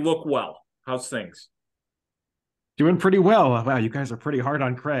you look well. How's things? Doing pretty well. Wow, you guys are pretty hard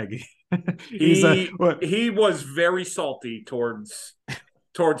on Craig. He was very salty towards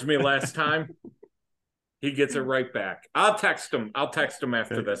me last time. He gets it right back. I'll text him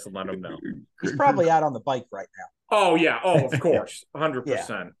after this and let him know. He's probably out on the bike right now. Oh yeah. Oh, of course.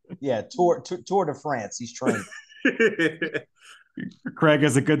 100%. Yeah. Tour de France. He's trained. Craig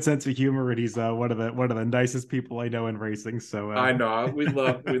has a good sense of humor, and he's one of the nicest people I know in racing. So I know we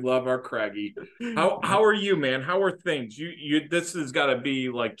love our Craigie. How are you, man? How are things? You this has got to be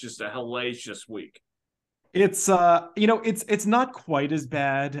like just a hellacious week. It's it's not quite as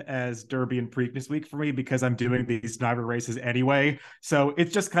bad as Derby and Preakness week for me because I'm doing these NYRA races anyway. So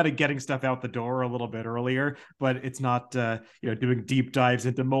it's just kind of getting stuff out the door a little bit earlier, but it's not doing deep dives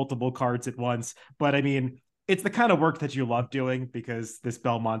into multiple cards at once. But I mean, it's the kind of work that you love doing because this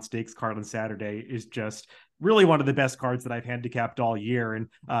Belmont Stakes card on Saturday is just really one of the best cards that I've handicapped all year, and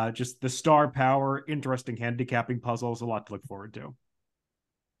just the star power, interesting handicapping puzzles, a lot to look forward to.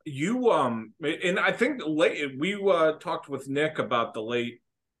 You and I think late we talked with Nick about the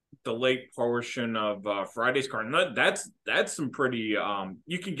late portion of Friday's card. And that's some pretty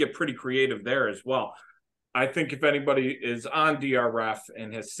you can get pretty creative there as well. I think if anybody is on DRF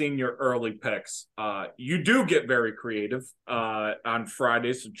and has seen your early picks, you do get very creative on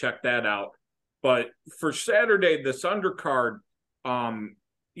Friday, so check that out. But for Saturday, this undercard,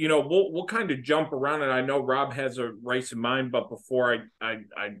 we'll kind of jump around, and I know Rob has a race in mind, but before I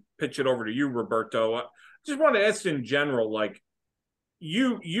pitch it over to you, Roberto, I just want to ask in general, like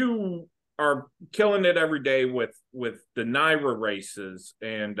you are killing it every day with the NYRA races,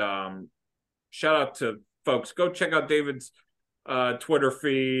 and shout out to folks. Go check out David's Twitter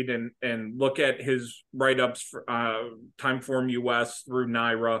feed and look at his write-ups for Timeform US through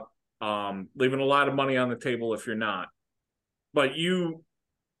NYRA. Leaving a lot of money on the table if you're not. But you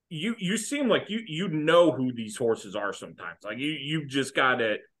seem like you know who these horses are sometimes. Like you've just got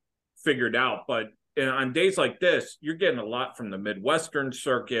it figured out. But on days like this, you're getting a lot from the Midwestern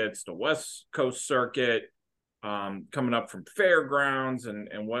circuits, the West Coast circuit, coming up from fairgrounds and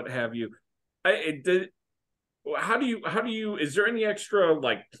what have you. How do you is there any extra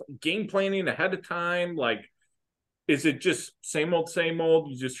like game planning ahead of time? Like, is it just same old,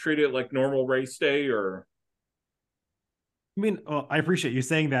 you just treat it like normal race day? Or I mean, well, I appreciate you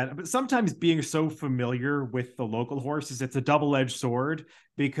saying that, but sometimes being so familiar with the local horses, it's a double-edged sword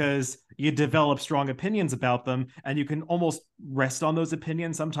because you develop strong opinions about them and you can almost rest on those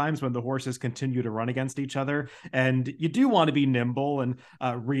opinions sometimes when the horses continue to run against each other. And you do want to be nimble and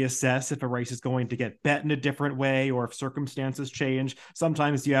reassess if a race is going to get bet in a different way or if circumstances change.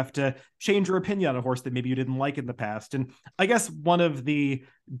 Sometimes you have to change your opinion on a horse that maybe you didn't like in the past. And I guess one of the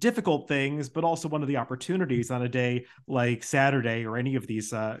difficult things, but also one of the opportunities on a day like Saturday or any of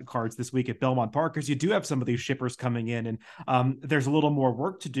these cards this week at Belmont Park is you do have some of these shippers coming in, and there's a little more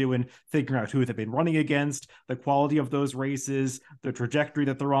work to do in figuring out who they've been running against, the quality of those races, the trajectory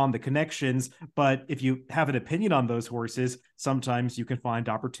that they're on, the connections. But if you have an opinion on those horses, sometimes you can find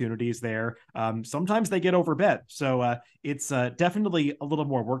opportunities there. Sometimes they get overbet. So it's definitely a little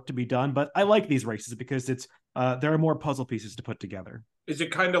more work to be done. But I like these races because there are more puzzle pieces to put together. Is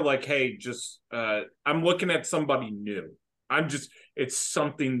it kind of like, hey, just I'm looking at somebody new. It's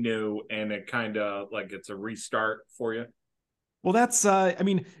something new, and it kind of like it's a restart for you. Well, that's, I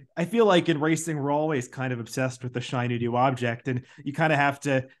mean, I feel like in racing, we're always kind of obsessed with the shiny new object, and you kind of have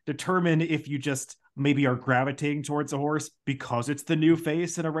to determine if you just maybe are gravitating towards a horse because it's the new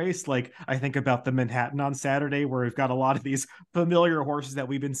face in a race. Like I think about the Manhattan on Saturday, where we've got a lot of these familiar horses that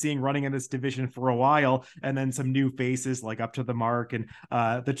we've been seeing running in this division for a while, and then some new faces like Up to the Mark and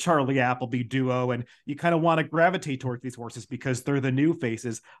the Charlie Appleby duo. And you kind of want to gravitate towards these horses because they're the new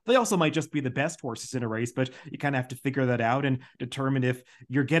faces. They also might just be the best horses in a race, but you kind of have to figure that out and determine if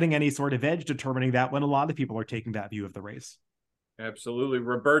you're getting any sort of edge determining that when a lot of people are taking that view of the race. Absolutely.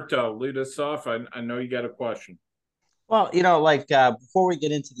 Roberto, lead us off. I know you got a question. Well, before we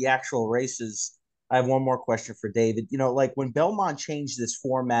get into the actual races, I have one more question for David. Like when Belmont changed this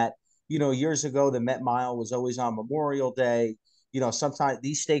format, years ago, the Met Mile was always on Memorial Day. Sometimes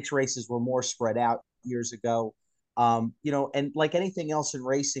these stakes races were more spread out years ago. And like anything else in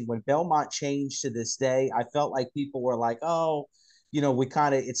racing, when Belmont changed to this day, I felt like people were like, oh,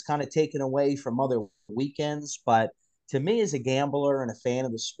 it's kind of taken away from other weekends. But to me, as a gambler and a fan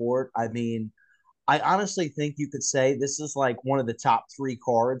of the sport, I mean, I honestly think you could say this is like one of the top three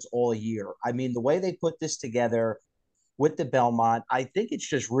cards all year. I mean, the way they put this together with the Belmont, I think it's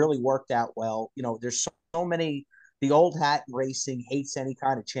just really worked out well. There's so many. The old hat racing hates any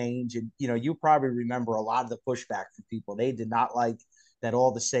kind of change, and you probably remember a lot of the pushback from people. They did not like that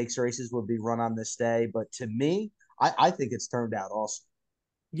all the stakes races would be run on this day. But to me, I think it's turned out awesome.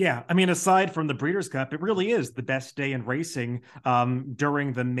 Yeah, I mean, aside from the Breeders' Cup, it really is the best day in racing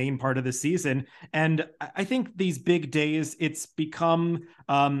during the main part of the season. And I think these big days, it's become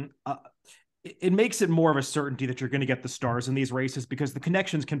it makes it more of a certainty that you're going to get the stars in these races because the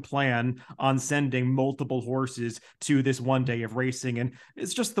connections can plan on sending multiple horses to this one day of racing. And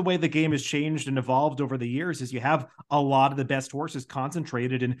it's just the way the game has changed and evolved over the years is you have a lot of the best horses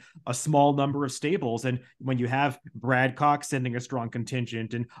concentrated in a small number of stables. And when you have Brad Cox sending a strong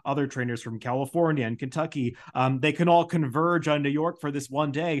contingent and other trainers from California and Kentucky, they can all converge on New York for this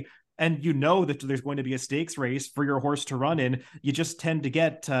one day. And you know that there's going to be a stakes race for your horse to run in. You just tend to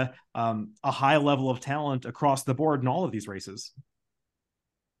get a high level of talent across the board in all of these races.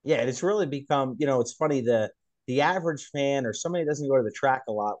 Yeah, and it's really become, it's funny, the average fan or somebody who doesn't go to the track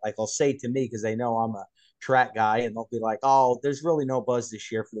a lot, like I'll say to me, because they know I'm a track guy, and they'll be like, oh, there's really no buzz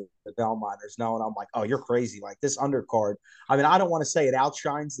this year for the Belmont. There's no, and I'm like, oh, you're crazy. Like this undercard. I mean, I don't want to say it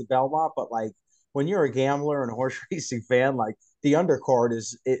outshines the Belmont, but like when you're a gambler and a horse racing fan, like the undercard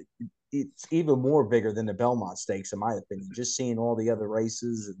it's even more bigger than the Belmont Stakes, in my opinion. Just seeing all the other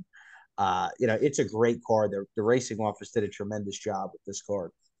races, and it's a great card. The racing office did a tremendous job with this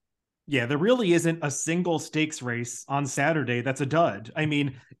card. Yeah, there really isn't a single stakes race on Saturday that's a dud. I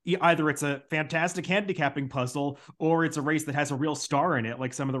mean, either it's a fantastic handicapping puzzle or it's a race that has a real star in it,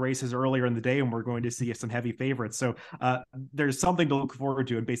 like some of the races earlier in the day, and we're going to see some heavy favorites. So there's something to look forward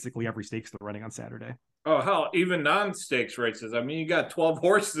to in basically every stakes they're running on Saturday. Oh, hell, even non-stakes races. I mean, you got 12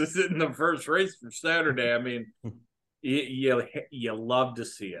 horses in the first race for Saturday. I mean, you love to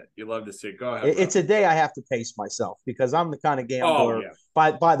see it. You love to see it. Go ahead. It's a day I have to pace myself because I'm the kind of gambler. Oh, yeah.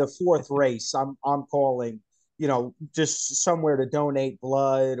 By the fourth race, I'm calling, just somewhere to donate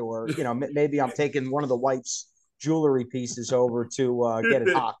blood, or maybe I'm taking one of the wife's jewelry pieces over to get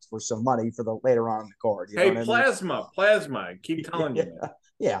it hocked for some money for the later on in the card. Hey, plasma. I keep telling you.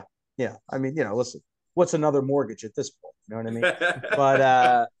 Yeah. I mean, listen, what's another mortgage at this point? You know what I mean?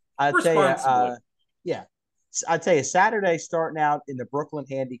 But I tell you, I tell you, Saturday starting out in the Brooklyn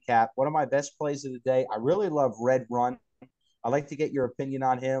Handicap, one of my best plays of the day. I really love Red Run. I like to get your opinion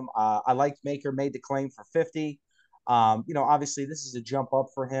on him. I liked Maker made the claim for 50. Obviously this is a jump up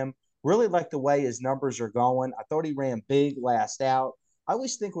for him. Really like the way his numbers are going. I thought he ran big last out. I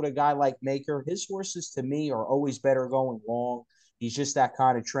always think with a guy like Maker, his horses to me are always better going long. He's just that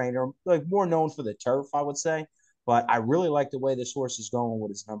kind of trainer, like more known for the turf, I would say. But I really like the way this horse is going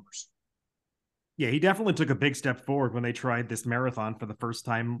with his numbers. Yeah, he definitely took a big step forward when they tried this marathon for the first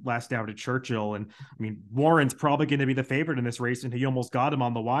time last out at Churchill. And I mean, Warren's probably going to be the favorite in this race, and he almost got him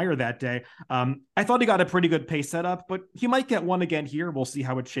on the wire that day. I thought he got a pretty good pace setup, but he might get one again here. We'll see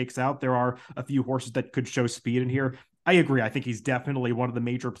how it shakes out. There are a few horses that could show speed in here. I agree. I think he's definitely one of the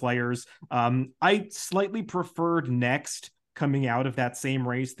major players. I slightly preferred Next coming out of that same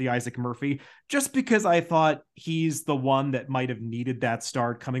race, the Isaac Murphy, just because I thought he's the one that might have needed that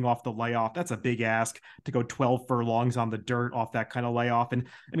start coming off the layoff. That's a big ask to go 12 furlongs on the dirt off that kind of layoff. And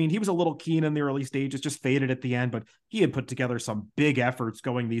I mean, he was a little keen in the early stages, just faded at the end, but he had put together some big efforts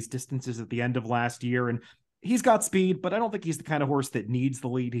going these distances at the end of last year. And he's got speed, but I don't think he's the kind of horse that needs the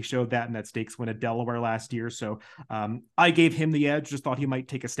lead. He showed that in that stakes win at Delaware last year. So I gave him the edge, just thought he might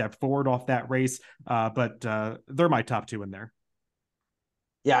take a step forward off that race. But they're my top two in there.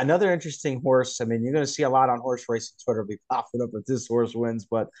 Yeah, another interesting horse. I mean, you're going to see a lot on horse racing Twitter be popping up if this horse wins,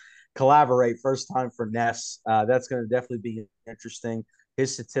 but Collaborate, first time for Ness. That's going to definitely be interesting.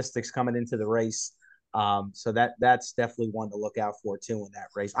 His statistics coming into the race. So that's definitely one to look out for too in that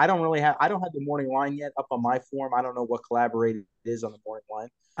race. I don't have the morning line yet up on my form. I don't know what Collaborated is on the morning line.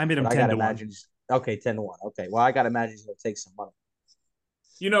 I made him 10 to 1. Okay, 10 to 1. Okay. Well, I gotta imagine he's gonna take some money.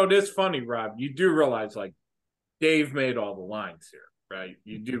 It is funny, Rob. You do realize like Dave made all the lines here, right?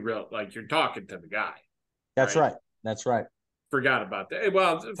 You do like you're talking to the guy. That's right. That's right. Forgot about that.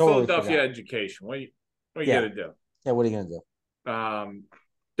 Well, totally Philadelphia forgot. Education. What are you gonna do? Yeah, what are you gonna do?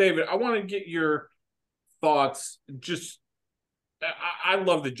 David, I want to get your thoughts. Just I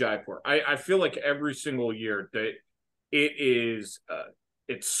love the Jaipur. I feel like every single year that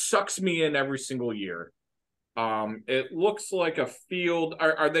it sucks me in every single year. It looks like a field.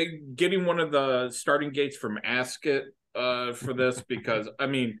 Are they getting one of the starting gates from Ascot for this? Because I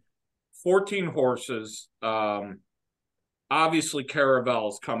mean, 14 horses. Obviously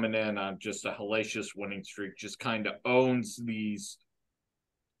Caravel's coming in on just a hellacious winning streak, just kind of owns these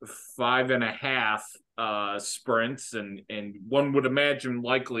 5.5 sprints, and one would imagine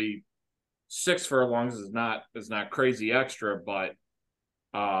likely 6 furlongs is not crazy extra, but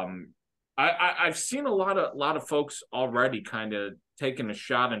I've seen a lot of folks already kind of taking a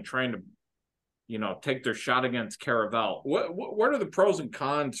shot and trying to take their shot against Caravel. What are the pros and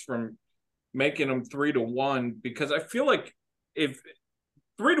cons from making them 3 to 1? Because I feel like if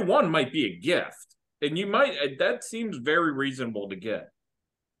 3 to 1 might be a gift, and that seems very reasonable to get.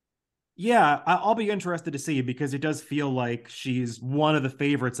 Yeah, I'll be interested to see, because it does feel like she's one of the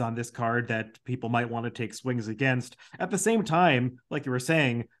favorites on this card that people might want to take swings against. At the same time, like you were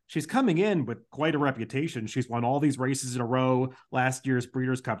saying, she's coming in with quite a reputation. She's won all these races in a row, last year's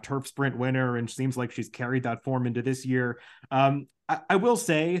Breeders' Cup Turf Sprint winner, and seems like she's carried that form into this year. I will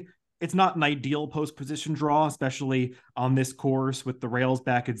say it's not an ideal post position draw, especially on this course with the rails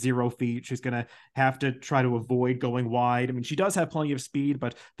back at 0 feet. She's going to have to try to avoid going wide. I mean, she does have plenty of speed,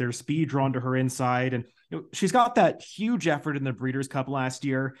 but there's speed drawn to her inside. And she's got that huge effort in the Breeders' Cup last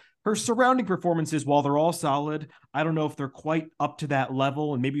year. Her surrounding performances, while they're all solid, I don't know if they're quite up to that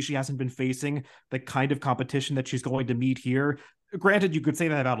level. And maybe she hasn't been facing the kind of competition that she's going to meet here. Granted, you could say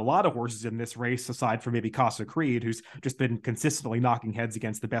that about a lot of horses in this race, aside from maybe Casa Creed, who's just been consistently knocking heads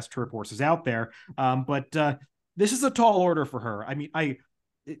against the best turf horses out there. But this is a tall order for her. I mean, I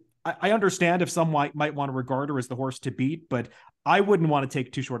understand if some might want to regard her as the horse to beat, but I wouldn't want to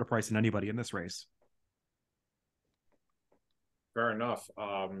take too short a price on anybody in this race. Fair enough.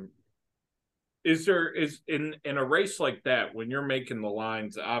 Is in a race like that, when you're making the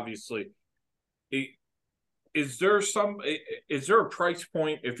lines, obviously, is there a price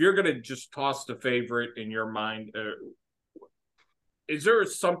point if you're going to just toss the favorite in your mind? Is there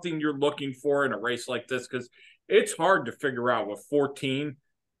something you're looking for in a race like this? Because it's hard to figure out with 14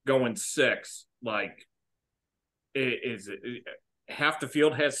 going 6. Like, is it half the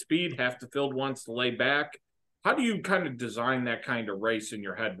field has speed, half the field wants to lay back? How do you kind of design that kind of race in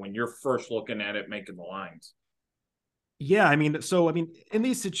your head when you're first looking at it, making the lines? Yeah, I mean, in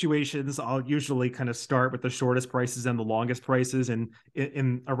these situations, I'll usually kind of start with the shortest prices and the longest prices. And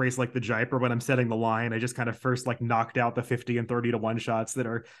in a race like the Jaipur, when I'm setting the line, I just kind of first like knocked out the 50 and 30 to 1 shots that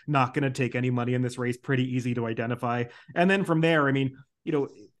are not going to take any money in this race. Pretty easy to identify. And then from there, I mean,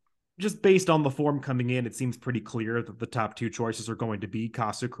 just based on the form coming in, it seems pretty clear that the top 2 choices are going to be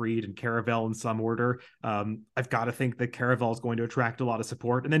Casa Creed and Caravel in some order. I've got to think that Caravel is going to attract a lot of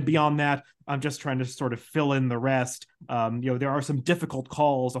support. And then beyond that, I'm just trying to sort of fill in the rest. There are some difficult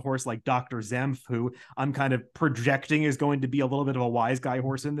calls. A horse like Dr. Zemf, who I'm kind of projecting is going to be a little bit of a wise guy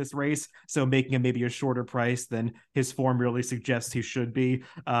horse in this race. So making him maybe a shorter price than his form really suggests he should be.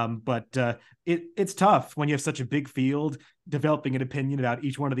 But it's tough when you have such a big field, developing an opinion about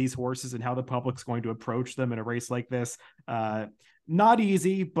each one of these horses and how the public's going to approach them in a race like this. Not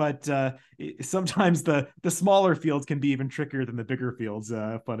easy, but sometimes the smaller fields can be even trickier than the bigger fields,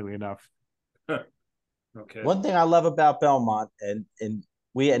 funnily enough. Okay. One thing I love about Belmont, and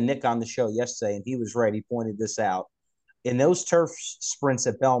we had Nick on the show yesterday, and he was right. He pointed this out. In those turf sprints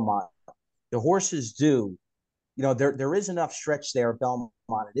at Belmont, the horses do, there is enough stretch there at Belmont.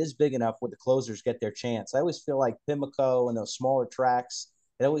 It is big enough where the closers get their chance. I always feel like Pimlico and those smaller tracks,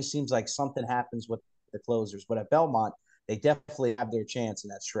 it always seems like something happens with the closers. But at Belmont, they definitely have their chance in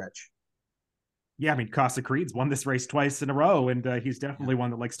that stretch. Yeah, I mean, Casa Creed's won this race twice in a row, and he's definitely one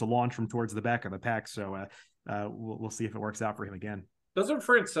that likes to launch from towards the back of the pack. So we'll see if it works out for him again. Doesn't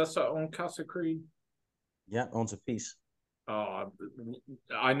Francesa own Casa Creed? Yeah, owns a piece. Oh,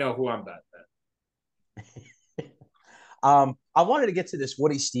 I know who I'm betting. I wanted to get to this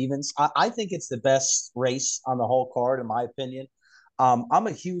Woody Stevens. I think it's the best race on the whole card, in my opinion. I'm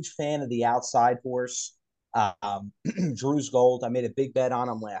a huge fan of the outside horse, Drew's Gold. I made a big bet on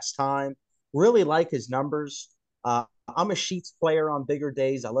him last time. Really like his numbers. I'm a sheets player on bigger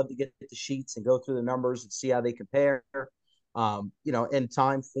days. I love to get the sheets and go through the numbers and see how they compare, in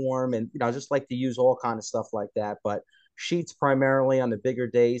time form. And, I just like to use all kind of stuff like that. But sheets primarily on the bigger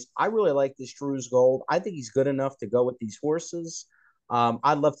days. I really like this Drew's Gold. I think he's good enough to go with these horses.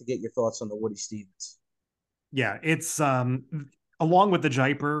 I'd love to get your thoughts on the Woody Stevens. Yeah, it's along with the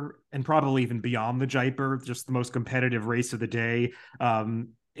Jaipur and probably even beyond the Jaipur, just the most competitive race of the day.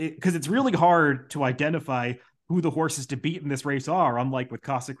 Because it's really hard to identify who the horses to beat in this race are, unlike with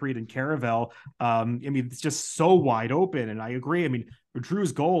Casa Creed and Caravel. I mean, it's just so wide open. And I agree. I mean,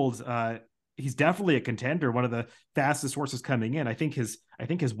 Drew's Gold, he's definitely a contender, one of the fastest horses coming in. I think his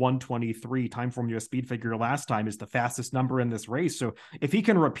 123 time formula speed figure last time is the fastest number in this race. So if he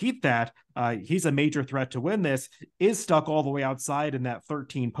can repeat that, he's a major threat to win this. Is stuck all the way outside in that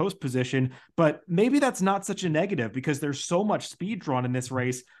 13 post position, but maybe that's not such a negative because there's so much speed drawn in this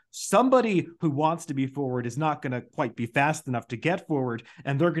race. Somebody who wants to be forward is not going to quite be fast enough to get forward,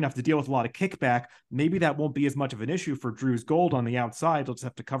 and they're going to have to deal with a lot of kickback. Maybe that won't be as much of an issue for Drew's Gold on the outside. They'll just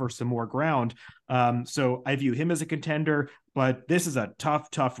have to cover some more ground. So I view him as a contender, but this is a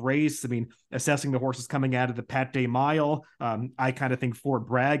tough race. I mean, assessing the horses coming out of the Pat Day Mile, I kind of think Fort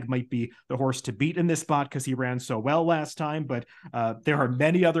Bragg might be the horse to beat in this spot because he ran so well last time, but there are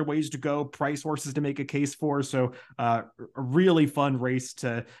many other ways to go, price horses to make a case for. So a really fun race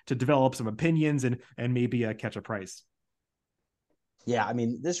to develop some opinions and maybe catch a price. Yeah, I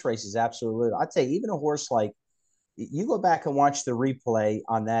mean, this race is absolutely. I'd say even a horse like you go back and watch the replay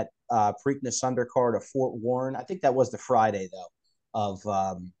on that Preakness undercard of Fort Warren. I think that was the Friday though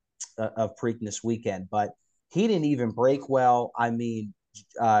of Preakness weekend, but he didn't even break well. I mean,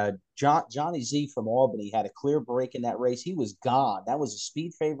 Johnny Z from Albany had a clear break in that race. He was gone. That was a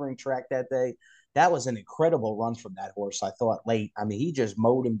speed favoring track that day. That was an incredible run from that horse, I thought, late. I mean, he just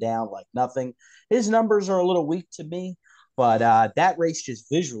mowed him down like nothing. His numbers are a little weak to me, but that race just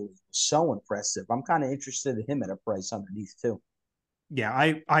visually was so impressive. I'm kind of interested in him at a price underneath, too. Yeah,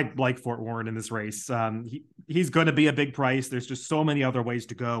 I like Fort Warren in this race. He's going to be a big price. There's just so many other ways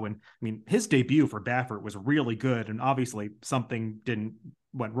to go, and I mean his debut for Baffert was really good, and obviously something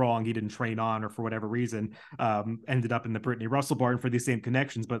went wrong. He didn't train on, or for whatever reason, ended up in the Brittany Russell barn for these same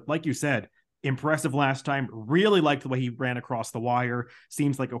connections. But like you said, impressive last time. Really liked the way he ran across the wire.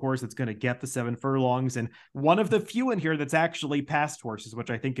 Seems like a horse that's going to get the 7 furlongs, and one of the few in here that's actually passed horses, which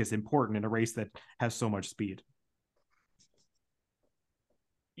I think is important in a race that has so much speed.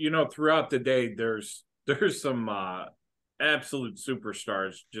 Throughout the day, there's some absolute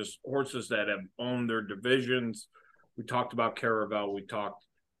superstars, just horses that have owned their divisions. We talked about Caravel. We talked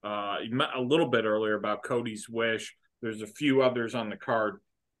a little bit earlier about Cody's Wish. There's a few others on the card.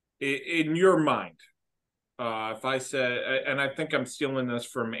 In your mind, if I said, and I think I'm stealing this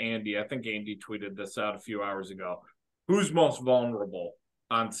from Andy. I think Andy tweeted this out a few hours ago. Who's most vulnerable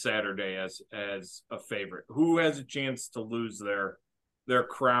on Saturday as a favorite? Who has a chance to lose their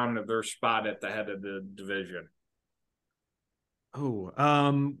crown of their spot at the head of the division?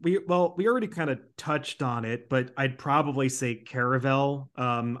 We already kind of touched on it, but I'd probably say Caravel.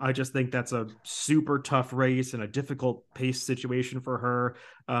 I just think that's a super tough race and a difficult pace situation for her.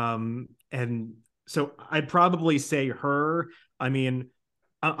 And so I'd probably say her. I mean,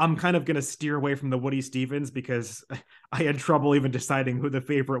 I'm kind of going to steer away from the Woody Stevens because I had trouble even deciding who the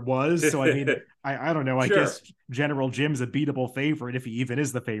favorite was. So, I mean, I don't know. I guess General Jim's a beatable favorite if he even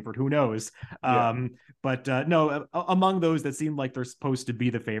is the favorite. Who knows? Yeah. But no, among those that seem like they're supposed to be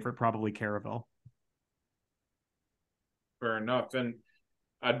the favorite, probably Caravel. Fair enough. And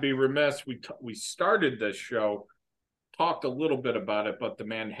I'd be remiss. We started this show, talked a little bit about it, but the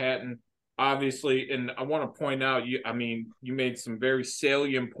Manhattan, obviously, and I want to point out, you made some very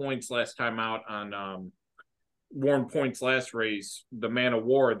salient points last time out on Warren Point's last race, the Man of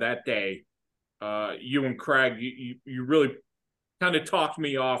War that day. You and Craig, you really kind of talked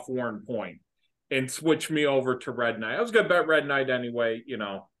me off Warren Point and switched me over to Red Knight. I was going to bet Red Knight anyway,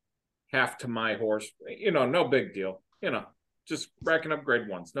 half to my horse, no big deal, just racking up grade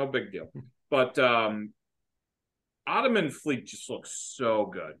ones, no big deal. But Ottoman Fleet just looks so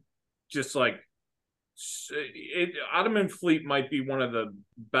good. Just like Ottoman Fleet might be one of the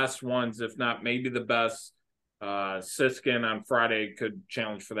best ones, if not maybe the best. Siskin on Friday could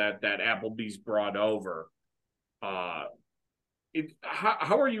challenge for that Applebee's brought over. How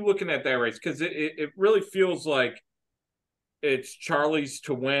are you looking at that race? Because it really feels like it's Charlie's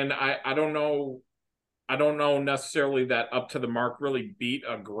to win. I don't know necessarily that Up to the Mark really beat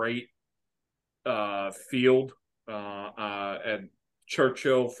a great field at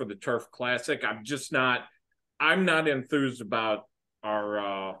Churchill for the Turf Classic. I'm not enthused about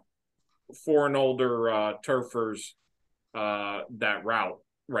our 4 and older turfers that route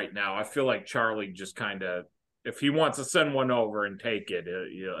right now. I feel like Charlie just kind of, if he wants to send one over and take it,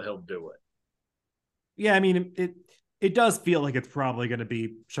 he'll do it. Yeah, I mean, it does feel like it's probably going to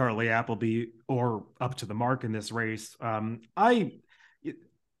be Charlie Appleby or Up to the Mark in this race.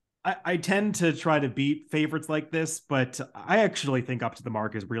 I tend to try to beat favorites like this, but I actually think Up to the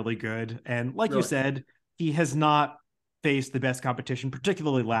Mark is really good. And like you said, he has not faced the best competition,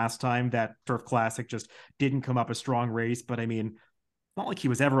 particularly last time. That Turf Classic just didn't come up a strong race. But I mean, it's not like he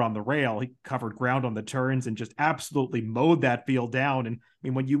was ever on the rail. He covered ground on the turns and just absolutely mowed that field down. And I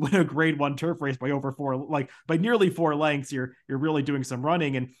mean, when you win a grade 1 turf race by by nearly 4 lengths, you're really doing some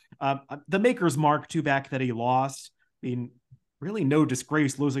running. And the Maker's Mark 2 back that he lost, I mean, really no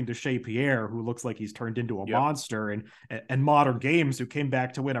disgrace losing to Shea Pierre, who looks like he's turned into a monster, and Modern Games, who came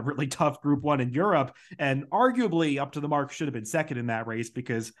back to win a really tough Group 1 in Europe, and arguably Up to the Mark should have been second in that race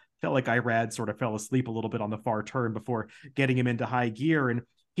because felt like Irad sort of fell asleep a little bit on the far turn before getting him into high gear. And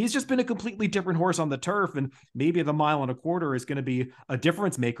he's just been a completely different horse on the turf, and maybe the 1.25 miles is going to be a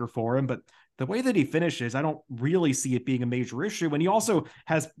difference maker for him. But the way that he finishes, I don't really see it being a major issue. And he also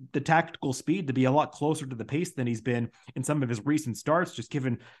has the tactical speed to be a lot closer to the pace than he's been in some of his recent starts, just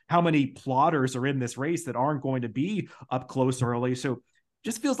given how many plotters are in this race that aren't going to be up close early. So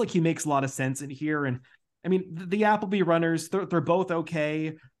just feels like he makes a lot of sense in here. And I mean, the Appleby runners, they're both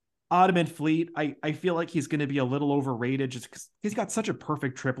okay. Ottoman Fleet, I feel like he's going to be a little overrated just because he's got such a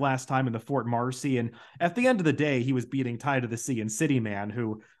perfect trip last time in the Fort Marcy. And at the end of the day, he was beating Tide of the Sea and City Man,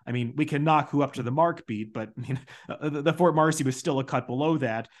 who, I mean, we can knock who up to the mark beat, but I mean, the Fort Marcy was still a cut below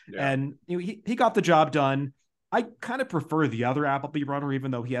that. Yeah. And you know, he got the job done. I kind of prefer the other Appleby runner, even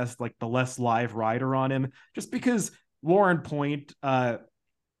though he has like the less live rider on him, just because Warren Point,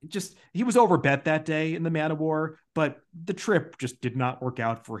 he was overbet that day in the Man of War, but the trip just did not work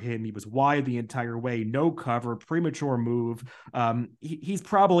out for him. He was wide the entire way, no cover, premature move. He's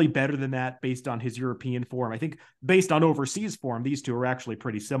probably better than that based on his European form. I think based on overseas form, these two are actually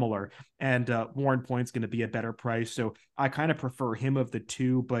pretty similar, and Warren Point's going to be a better price. So I kind of prefer him of the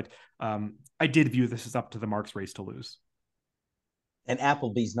two, but I did view this as up to the Marks race to lose. And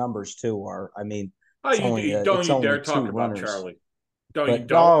Applebee's numbers too are, I mean, don't you dare talk about runners. Charlie.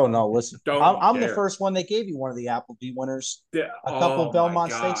 No, listen. I'm the first one that gave you one of the Appleby winners a couple of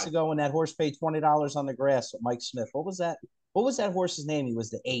Belmont stakes ago when that horse paid $20 on the grass with Mike Smith. What was that? What was that horse's name? He was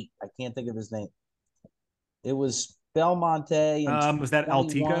the 8. I can't think of his name. It was Belmonte. Was that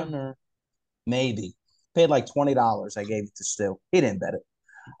Altica? Or maybe. Paid like $20. I gave it to Stu. He didn't bet it.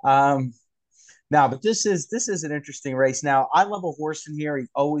 Now, but this is an interesting race. Now, I love a horse in here. He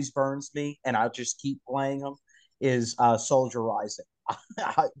always burns me, and I'll just keep playing him. Is Soldier Rising.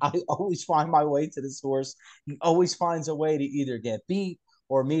 I always find my way to this horse. He always finds a way to either get beat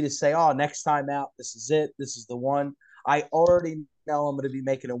or me to say, oh, next time out, this is it. This is the one. I already know I'm going to be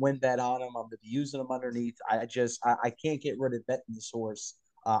making a win bet on him. I'm going to be using him underneath. I can't get rid of betting this horse.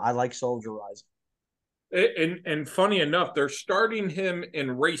 I like Soldier Rising. And funny enough, they're starting him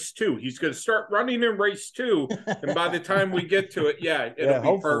in race 2. He's going to start running in race 2. And by the time we get to it, it'll be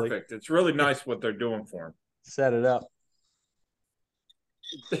hopefully perfect. It's really nice what they're doing for him. Set it up.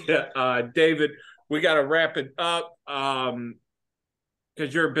 David, we got to wrap it up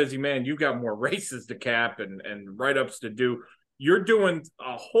because you're a busy man. You got more races to cap and write-ups to do. You're doing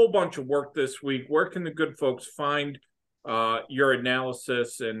a whole bunch of work this week. Where can the good folks find your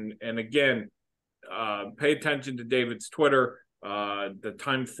analysis? And again, pay attention to David's Twitter. The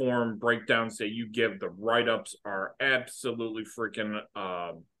time form breakdowns that you give, the write-ups are absolutely freaking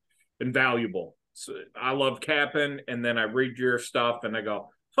invaluable. So I love capping, and then I read your stuff and I go,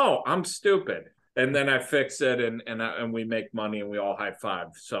 oh, I'm stupid. And then I fix it and we make money and we all high five.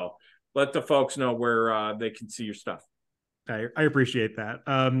 So let the folks know where they can see your stuff. I appreciate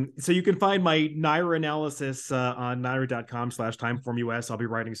that. So you can find my Naira analysis on naira.com/timeformus. I'll be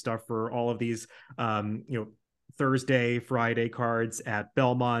writing stuff for all of these, Thursday, Friday cards at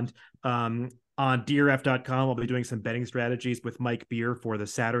Belmont. On DRF.com, I'll be doing some betting strategies with Mike Beer for the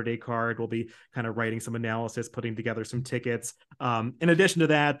Saturday card. We'll be kind of writing some analysis, putting together some tickets. In addition to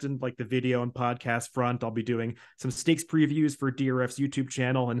that, and like the video and podcast front, I'll be doing some stakes previews for DRF's YouTube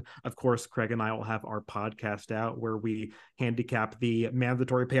channel. And of course, Craig and I will have our podcast out where we handicap the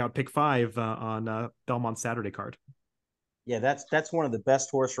mandatory payout pick 5 on Belmont Saturday card. Yeah, that's one of the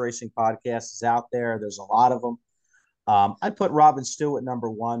best horse racing podcasts out there. There's a lot of them. I put Robin Stu at number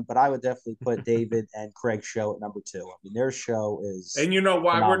 1, but I would definitely put David and Craig's show at number 2. I mean, their show is. And you know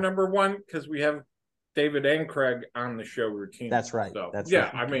why phenomenal. We're number 1? Because we have David and Craig on the show routine. That's right. So, that's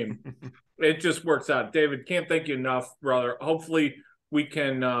right. I mean, it just works out. David, can't thank you enough, brother. Hopefully, we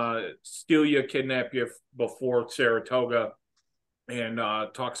can steal you, kidnap you before Saratoga, and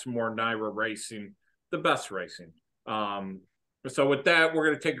talk some more Naira racing, the best racing. So with that, we're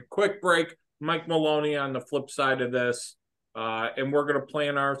going to take a quick break. Mike Maloney on the flip side of this, and we're going to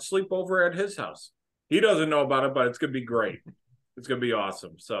plan our sleepover at his house. He doesn't know about it, but it's going to be great. It's going to be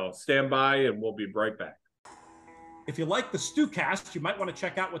awesome. So stand by, and we'll be right back. If you like the Stewcast, you might want to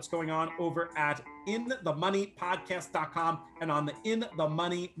check out what's going on over at inthemoneypodcast.com and on the In the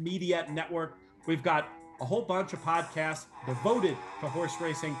Money Media Network. We've got a whole bunch of podcasts devoted to horse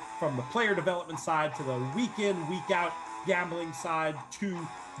racing, from the player development side to the week in, week out gambling side to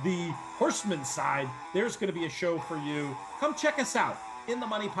the horseman side. There's going to be a show for you. Come check us out,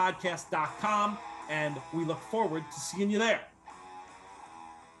 inthemoneypodcast.com, and we look forward to seeing you there.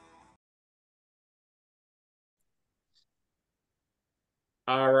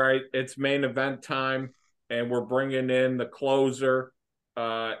 All right, it's main event time, and we're bringing in the closer.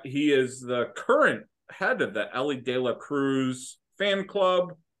 He is the current head of the Ellie De La Cruz fan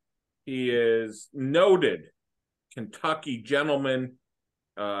club. He is noted Kentucky gentleman,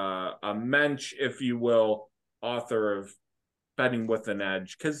 a mensch, if you will, author of Betting with an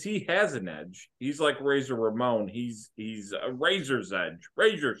Edge, because he has an edge. He's like Razor Ramon. He's a razor's edge,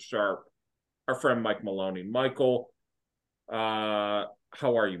 razor sharp. Our friend Mike Maloney. Michael, how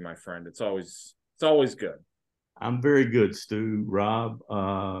are you, my friend? It's always good. I'm very good, Stu, Rob.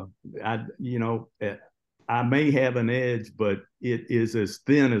 I may have an edge, but it is as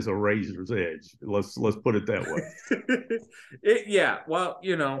thin as a razor's edge. Let's put it that way. Yeah. Well,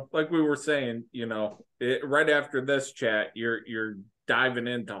 like we were saying, right after this chat, you're diving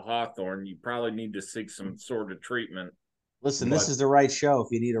into Hawthorne. You probably need to seek some sort of treatment. Listen, this is the right show if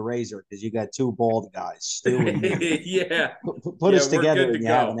you need a razor, because you got two bald guys, Stu and me. Yeah. Put us together and you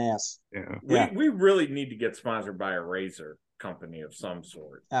have an ass. Yeah. We really need to get sponsored by a razor company of some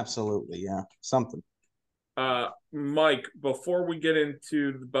sort. Absolutely, yeah. Something. Mike, before we get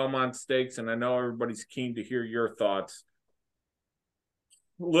into the Belmont Stakes, and I know everybody's keen to hear your thoughts,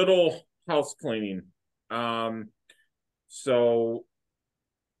 little house cleaning. So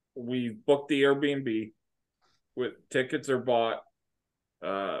we booked the Airbnb, with tickets are bought,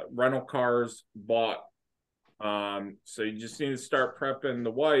 rental cars bought. So you just need to start prepping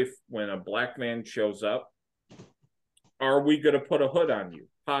the wife when a black man shows up. Are we going to put a hood on you?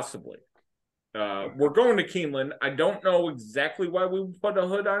 Possibly. We're going to Keeneland. I don't know exactly why we would put a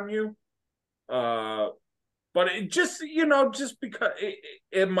hood on you. But it just, just because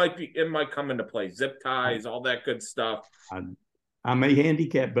it might come into play. Zip ties, all that good stuff. I may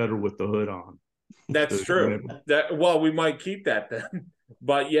handicap better with the hood on. That's true. We might keep that then.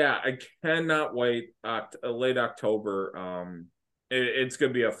 But yeah, I cannot wait. Late October. It's going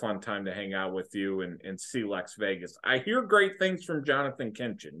to be a fun time to hang out with you and see Lex Vegas. I hear great things from Jonathan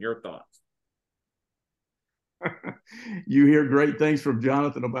Kinchin. Your thoughts? You hear great things from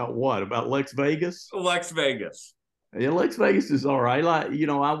Jonathan about what? About Lex Vegas? Lex Vegas. Yeah, Lex Vegas is all right. I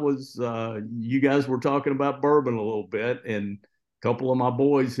was, you guys were talking about bourbon a little bit, and a couple of my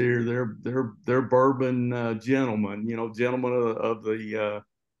boys here, they're bourbon gentlemen, gentlemen of the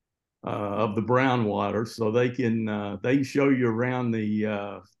brown water, so they can show you around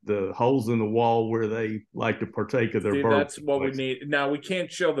the holes in the wall where they like to partake of their bourbon. That's what we need. Now we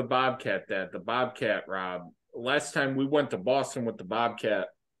can't show the Bobcat that. The Bobcat, Rob. Last time we went to Boston with the Bobcat,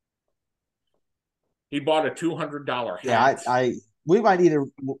 he bought a $200 hat. Yeah, we might need to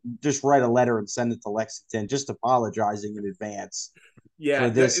just write a letter and send it to Lexington, just apologizing in advance. Yeah, for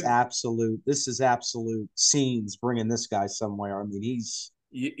this is absolute scenes bringing this guy somewhere. I mean,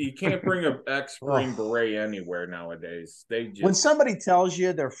 you can't bring an ex-Green Beret anywhere nowadays. When somebody tells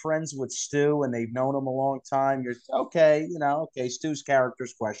you they're friends with Stu and they've known him a long time, you're okay. Stu's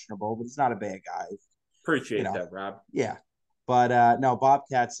character's questionable, but he's not a bad guy. Appreciate that, Rob. Yeah, but no,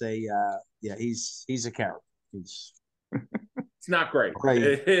 Bobcat's he's a character. It's not great.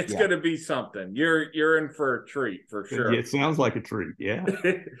 It's going to be something. You're in for a treat for sure. It sounds like a treat. Yeah.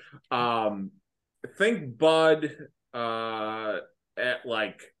 Think Bud at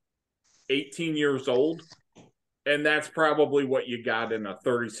like 18 years old, and that's probably what you got in a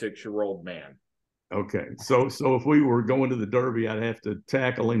 36-year-old man. Okay, so if we were going to the Derby, I'd have to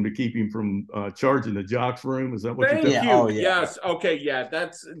tackle him to keep him from charging the jocks room. Is that what you're saying? Thank you. Oh, yeah. Yes. Okay. Yeah.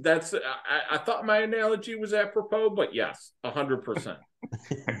 That's. I thought my analogy was apropos, but yes, 100%.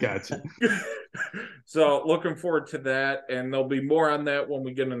 I got you. So looking forward to that, and there'll be more on that when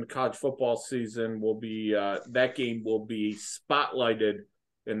we get into college football season. That game will be spotlighted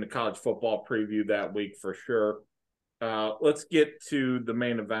in the college football preview that week for sure. Let's get to the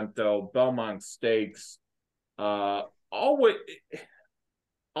main event, though. Belmont Stakes. Always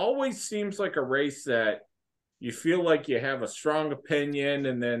seems like a race that you feel like you have a strong opinion,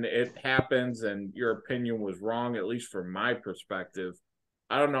 and then it happens, and your opinion was wrong, at least from my perspective.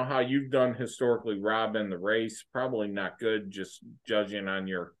 I don't know how you've done historically, Rob, in the race. Probably not good, just judging on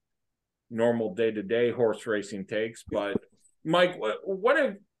your normal day-to-day horse racing takes. But, Mike,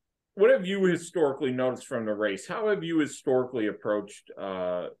 what have you historically noticed from the race? How have you historically approached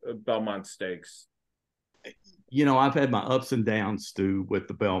Belmont Stakes? I've had my ups and downs, Stu, with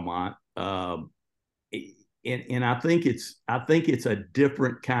the Belmont, and I think it's a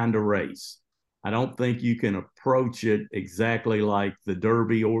different kind of race. I don't think you can approach it exactly like the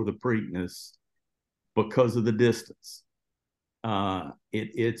Derby or the Preakness because of the distance.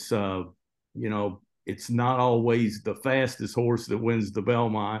 It's not always the fastest horse that wins the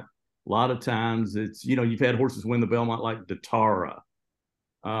Belmont. A lot of times it's, you've had horses win the Belmont like Tara.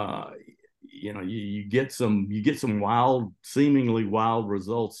 You get some seemingly wild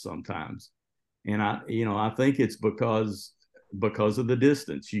results sometimes. And I think it's because because of the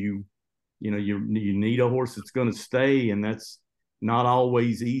distance. You need a horse that's going to stay, and that's not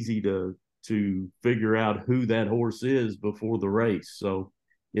always easy to figure out who that horse is before the race. So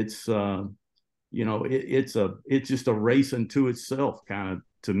it's it's just a race unto itself, kind of.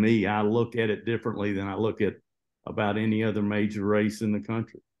 To me, I look at it differently than I look at about any other major race in the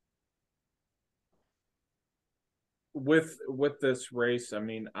country. With this race, I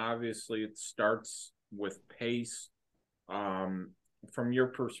mean, obviously it starts with pace. From your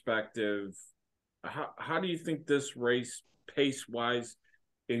perspective, how do you think this race, pace wise,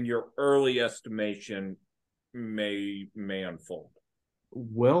 in your early estimation, may unfold?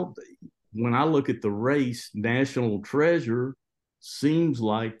 Well, when I look at the race, National Treasure seems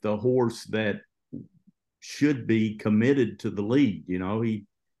like the horse that should be committed to the lead.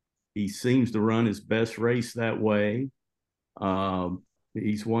 He seems to run his best race that way.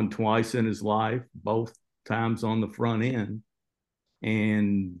 He's won twice in his life, both times on the front end.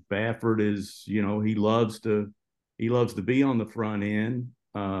 And Baffert is, he loves to be on the front end.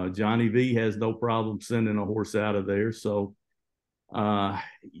 Johnny V has no problem sending a horse out of there. So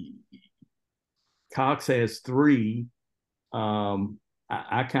Cox has 3.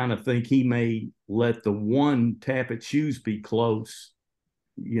 I kind of think he may let the 1 Tappet Shoes be close,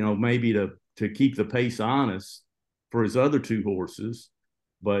 maybe to keep the pace honest for his other 2 horses.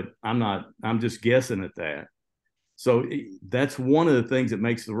 But I'm just guessing at that. So that's one of the things that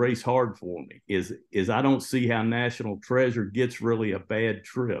makes the race hard for me is I don't see how National Treasure gets really a bad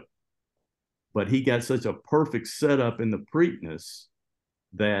trip. But he got such a perfect setup in the Preakness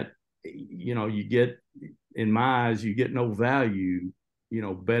that, you get, in my eyes, you get no value,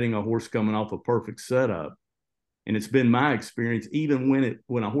 betting a horse coming off a perfect setup. And it's been my experience, even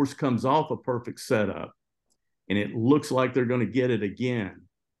when a horse comes off a perfect setup and it looks like they're going to get it again,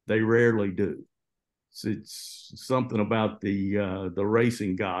 they rarely do. It's something about the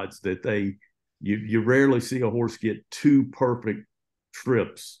racing gods that you rarely see a horse get 2 perfect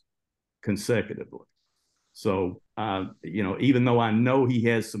trips consecutively. So even though I know he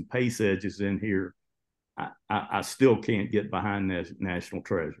has some pace edges in here, I still can't get behind National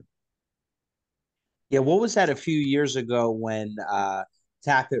Treasure. Yeah, what was that a few years ago when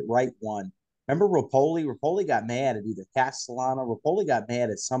Tappet Wright won? Remember Rapoli? Rapoli got mad at either Castellano. Rapoli got mad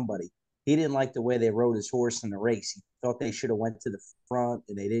at somebody. He didn't like the way they rode his horse in the race. He thought they should have went to the front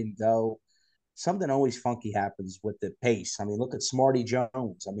and they didn't go. Something always funky happens with the pace. I mean, look at Smarty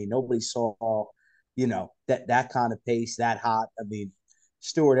Jones. I mean, nobody saw, that kind of pace, that hot. I mean,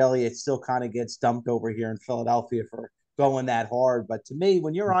 Stuart Elliott still kind of gets dumped over here in Philadelphia for going that hard. But to me,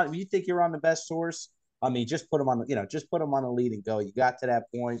 when you think you're on the best horse, I mean, just put him on, just put him on a lead and go. You got to that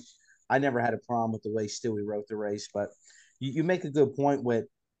point. I never had a problem with the way Stewie wrote the race, but you make a good point with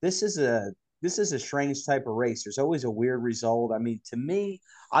this is a strange type of race. There's always a weird result. I mean, to me,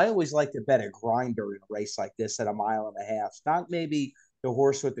 I always like to bet a grinder in a race like this at 1.5 miles. Not maybe the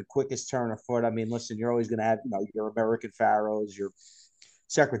horse with the quickest turn of foot. I mean, listen, you're always going to have, your American Pharaohs, your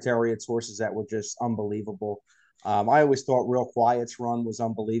Secretariat's horses that were just unbelievable. I always thought Real Quiet's run was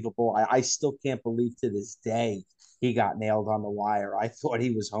unbelievable. I still can't believe to this day he got nailed on the wire. I thought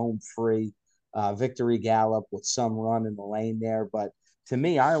he was home free. Victory Gallop with some run in the lane there. But to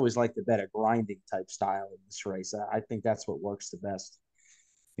me, I always like to bet a grinding type style in this race. I think that's what works the best.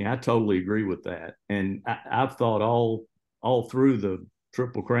 Yeah, I totally agree with that. And I've thought all through the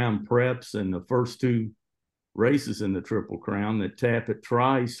Triple Crown preps and the first 2 races in the Triple Crown that Tappet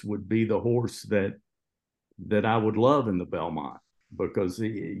Trice would be the horse that I would love in the Belmont, because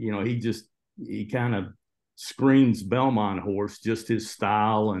he kind of screams Belmont horse, just his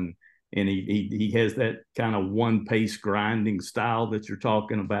style, and he has that kind of 1 pace grinding style that you're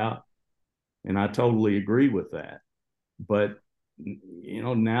talking about. And I totally agree with that. But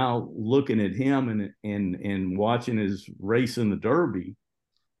now looking at him and watching his race in the Derby,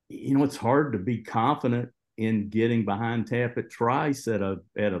 it's hard to be confident in getting behind Tappet Trice at a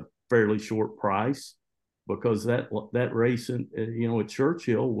fairly short price, because that race at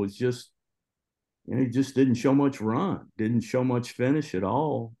Churchill was just, he just didn't show much run, didn't show much finish at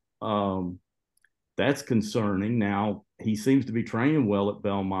all. That's concerning. Now he seems to be training well at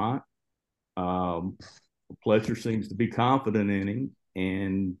Belmont. Pletcher seems to be confident in him,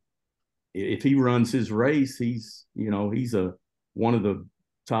 and if he runs his race, he's one of the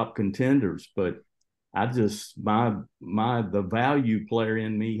top contenders. But I just the value player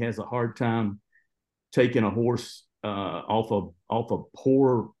in me has a hard time taking a horse off a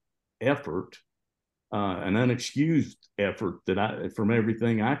poor effort, an unexcused effort that from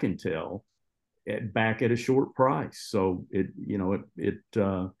everything I can tell, back at a short price. So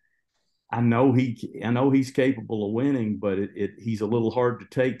I know he's capable of winning, but he's a little hard to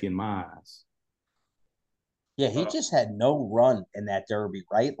take in my eyes. Yeah, he just had no run in that Derby,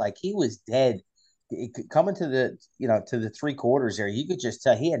 right? Like he was dead. Coming to to the three quarters there, you could just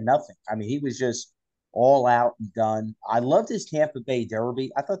tell he had nothing. I mean, he was just all out and done. I loved his Tampa Bay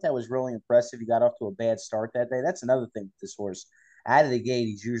Derby. I thought that was really impressive. He got off to a bad start that day. That's another thing with this horse. Out of the gate,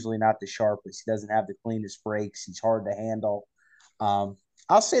 he's usually not the sharpest. He doesn't have the cleanest brakes. He's hard to handle. Um,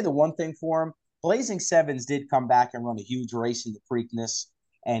 I'll say the one thing for him, Blazing Sevens did come back and run a huge race in the Preakness,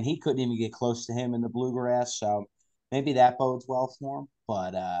 and he couldn't even get close to him in the Bluegrass. So maybe that bodes well for him.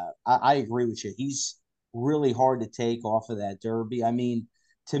 But I agree with you. He's really hard to take off of that Derby. I mean,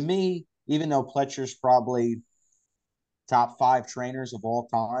 to me, even though Pletcher's probably top five trainers of all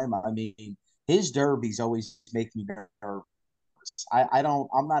time, I mean, his Derbies always make me nervous.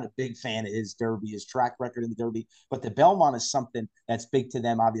 I'm not a big fan of his Derby, his track record in the Derby, but the Belmont is something that's big to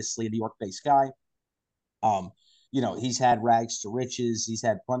them. Obviously, a New York based guy. Um, he's had rags to riches. He's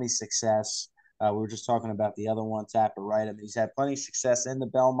had plenty of success. We were just talking about the other one, Tapper, right? I mean, he's had plenty of success in the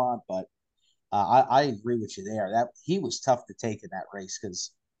Belmont, but I agree with you there. That he was tough to take in that race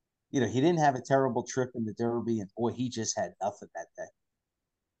because he didn't have a terrible trip in the Derby, and boy, he just had nothing that day.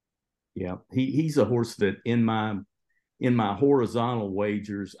 Yeah, he's a horse that in my horizontal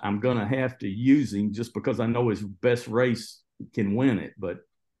wagers, I'm going to have to use him just because I know his best race can win it. But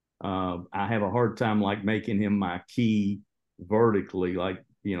I have a hard time like making him my key vertically, like,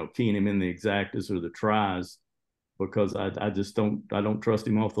 keying him in the exactas or the tries, because I just don't trust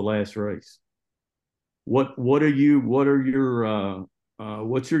him off the last race. What's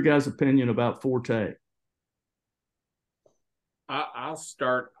your guys' opinion about Forte? I'll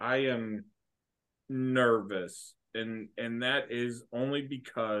start. I am nervous, and that is only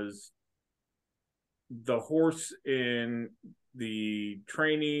because the horse in the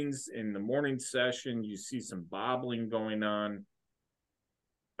trainings in the morning session, you see some bobbling going on.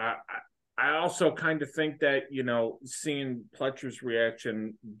 I also kind of think that seeing Pletcher's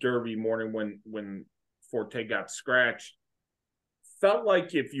reaction Derby morning when Forte got scratched felt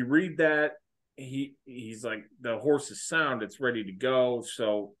like if you read that he's like the horse is sound, it's ready to go.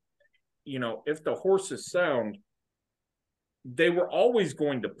 So if the horse is sound, they were always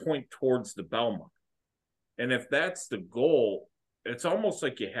going to point towards the Belmont. And if that's the goal, it's almost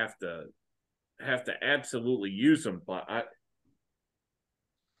like you have to absolutely use them. But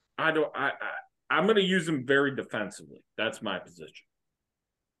I'm going to use them very defensively. That's my position.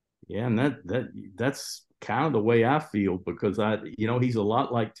 Yeah, and that's kind of the way I feel, because he's a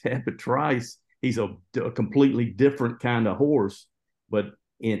lot like Tapper Trice. He's a completely different kind of horse, but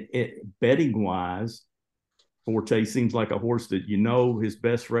in betting wise, Forte seems like a horse that his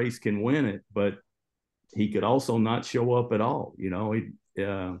best race can win it, but he could also not show up at all.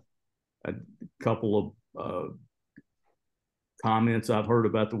 A couple of comments I've heard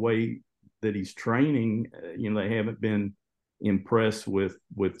about the way that he's training, they haven't been impressed with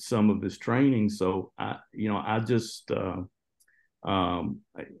some of his training. So I'm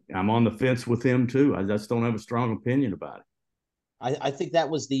on the fence with him too. I just don't have a strong opinion about it. I think that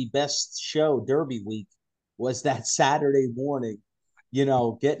was the best show Derby week, was that Saturday morning.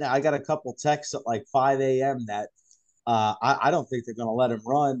 I got a couple texts at like 5 a.m. that I don't think they're going to let him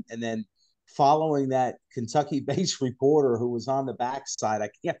run. And then following that Kentucky-based reporter who was on the backside, I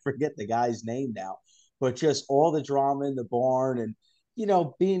can't forget the guy's name now, but just all the drama in the barn and,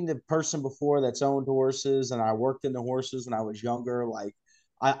 being the person before that's owned horses, and I worked in the horses when I was younger. Like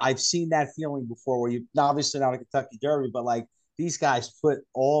I've seen that feeling before where you obviously not a Kentucky Derby, but like these guys put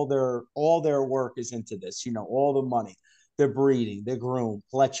all their work is into this, all the money, the breeding, the groom,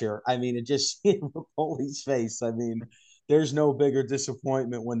 Pletcher. I mean, it just Napoleon's face. I mean, there's no bigger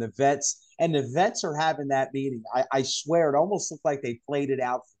disappointment when the vets are having that meeting. I swear it almost looked like they played it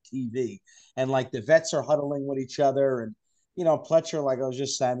out for TV. And like the vets are huddling with each other. And, Pletcher, like I was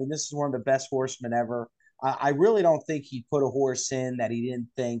just saying, I mean, this is one of the best horsemen ever. I really don't think he put a horse in that he didn't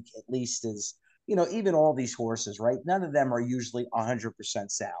think at least is, even all these horses, right? None of them are usually 100%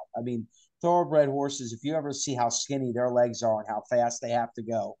 sound. I mean, thoroughbred horses, if you ever see how skinny their legs are and how fast they have to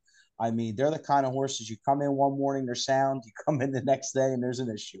go, I mean, they're the kind of horses you come in one morning, they're sound, you come in the next day and there's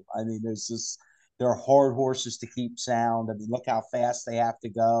an issue. I mean, they're hard horses to keep sound. I mean, look how fast they have to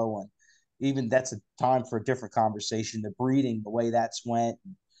go. And even that's a time for a different conversation. The breeding, the way that's went,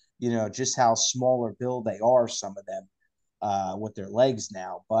 just how smaller build they are, some of them, with their legs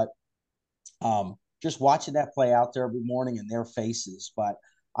now. But just watching that play out there every morning in their faces. But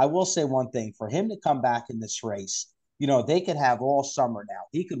I will say one thing, for him to come back in this race, they could have all summer now.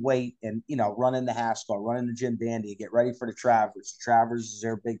 He could wait and, run into Haskell, run into Jim Dandy, get ready for the Travers. The Travers is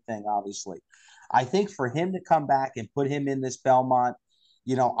their big thing, obviously. I think for him to come back and put him in this Belmont,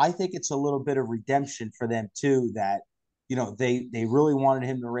 I think it's a little bit of redemption for them too, that, they really wanted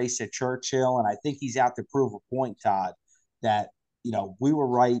him to race at Churchill. And I think he's out to prove a point, Todd, that, we were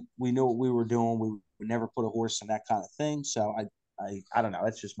right. We knew what we were doing. We would never put a horse in that kind of thing. So I don't know.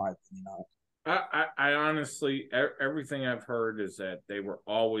 That's just my opinion on it. I honestly, everything I've heard is that they were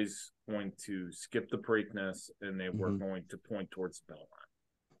always going to skip the Preakness and they were going to point towards Belmont.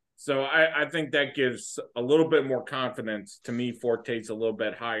 So I think that gives a little bit more confidence. To me, Forte's a little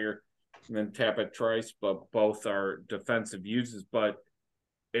bit higher than Tapit Trice, but both are defensive uses. But,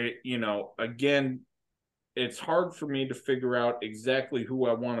 again, it's hard for me to figure out exactly who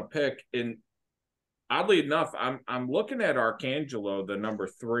I want to pick. And oddly enough, I'm looking at Arcangelo, the number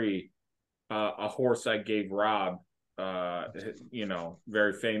 3, a horse I gave Rob,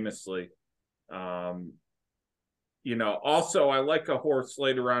 very famously. Also I like a horse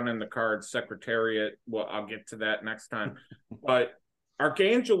later on in the card, Secretariat. Well, I'll get to that next time. But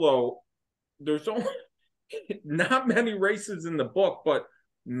Arcangelo, there's only not many races in the book, but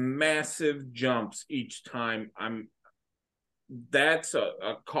massive jumps each time. That's a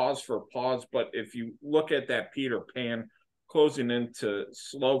cause for pause. But if you look at that Peter Pan closing into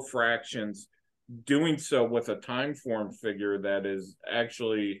slow fractions, doing so with a time form figure that is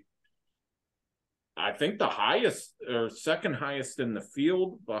actually, I think, the highest or second highest in the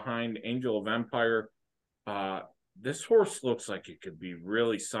field behind Angel of Empire. This horse looks like it could be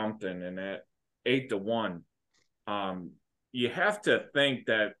really something. And at 8-1, you have to think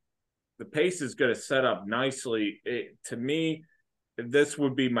that the pace is going to set up nicely. To me, this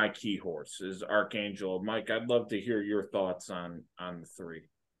would be my key horse, is Archangel. Mike, I'd love to hear your thoughts on the 3.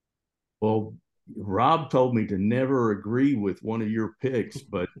 Well, Rob told me to never agree with one of your picks,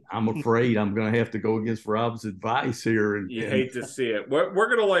 but I'm afraid I'm going to have to go against Rob's advice here. You hate to see it. We're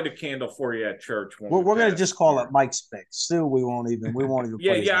going to light a candle for you at church. We're going to just call it Mike's pick. Stu, we won't even.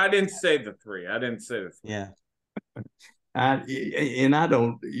 Yeah. I didn't say the 3. Yeah. I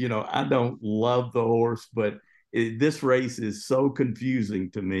don't love the horse, but this race is so confusing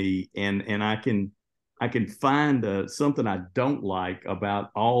to me, and I can find something I don't like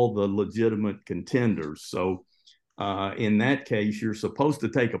about all the legitimate contenders. So in that case, you're supposed to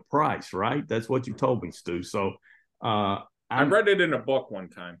take a price, right? That's what you told me, Stu. So I read it in a book one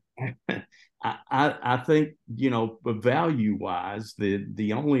time. I think, value wise,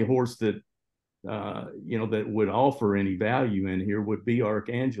 the only horse that that would offer any value in here would be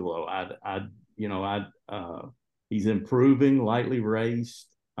Arcangelo. He's improving, lightly raced.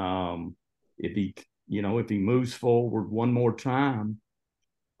 If he moves forward one more time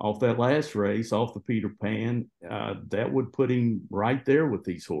off that last race, off the Peter Pan, that would put him right there with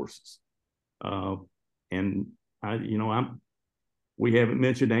these horses. We haven't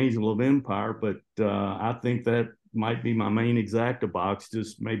mentioned Angel of Empire, but I think that might be my main exacta box,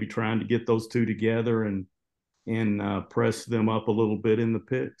 just maybe trying to get those two together and press them up a little bit in the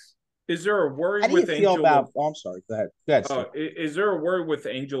picks. Is there a worry with Angel? I'm sorry. Go ahead. Is there a worry with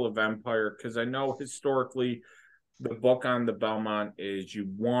Angel of Empire? Because I know historically, the book on the Belmont is you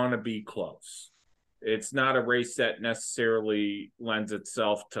want to be close. It's not a race that necessarily lends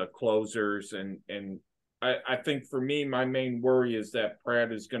itself to closers, and I think for me, my main worry is that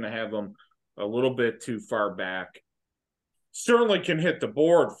Pratt is going to have them a little bit too far back. Certainly can hit the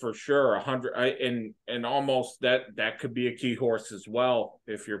board for sure. 100 and almost that could be a key horse as well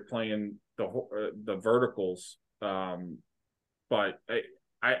if you're playing the verticals. But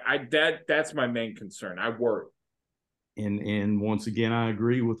that's my main concern. I worry. And once again, I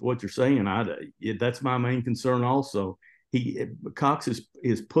agree with what you're saying. That's my main concern also. Cox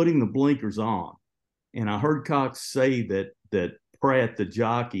is putting the blinkers on, and I heard Cox say that Pratt, the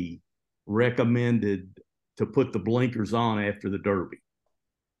jockey, recommended to put the blinkers on after the Derby.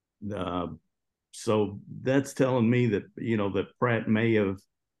 So that's telling me that that Pratt may have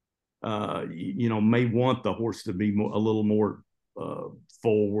may want the horse to be a little more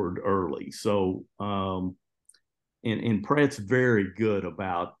forward early. So and Pratt's very good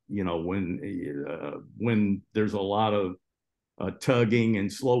about when there's a lot of tugging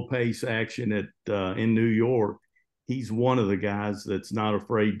and slow pace action in New York. He's one of the guys that's not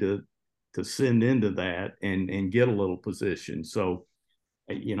afraid to send into that and get a little position. So,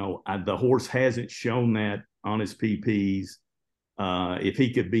 the horse hasn't shown that on his PPs. If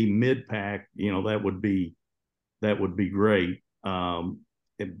he could be mid pack, that would be great.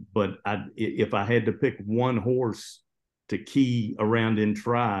 But if I had to pick one horse to key around in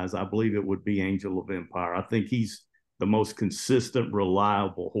tries, I believe it would be Angel of Empire. I think he's the most consistent,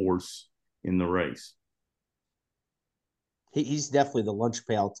 reliable horse in the race. He's definitely the lunch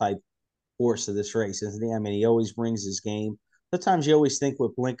pail type horse of this race, isn't he? I mean, he always brings his game. Sometimes you always think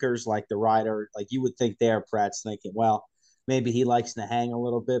with blinkers, like the rider, like you would think there, Pratt's thinking, well, maybe he likes to hang a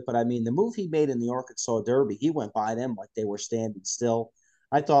little bit. But I mean, the move he made in the Arkansas Derby, he went by them like they were standing still.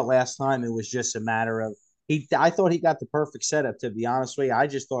 I thought last time it was just a matter of I thought he got the perfect setup, to be honest with you. I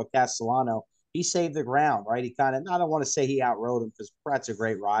just thought Castellano, he saved the ground, right? He kind of, I don't want to say he outrode him because Pratt's a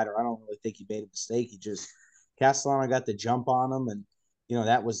great rider. I don't really think he made a mistake. He just, Castellano got the jump on him, and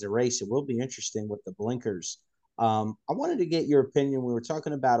that was the race. It will be interesting with the blinkers. I wanted to get your opinion. We were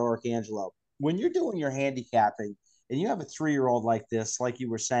talking about Arcangelo. When you're doing your handicapping and you have a 3-year-old like this, like you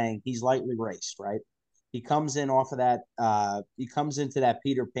were saying, he's lightly raced, right? He comes in off of that. He comes into that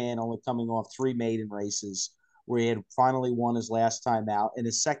Peter Pan, only coming off 3 maiden races where he had finally won his last time out. In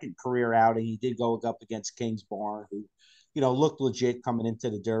his second career outing, he did go up against King's Barn, who, looked legit coming into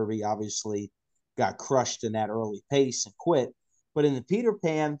the Derby. Obviously, got crushed in that early pace and quit. But in the Peter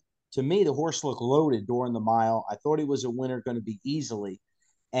Pan, to me, the horse looked loaded during the mile. I thought he was a winner going to be easily.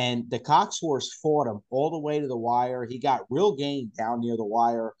 And the Cox horse fought him all the way to the wire. He got real game down near the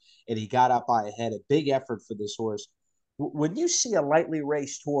wire, and he got up by a head. A big effort for this horse. When you see a lightly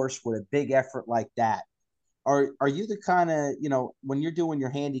raced horse with a big effort like that, are you the kind of, when you're doing your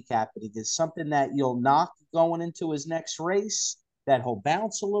handicapping, is something that you'll knock going into his next race, that he'll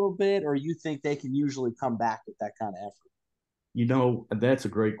bounce a little bit, or you think they can usually come back with that kind of effort? That's a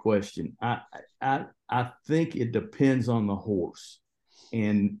great question. I think it depends on the horse,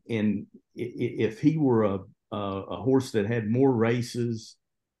 and if he were a horse that had more races,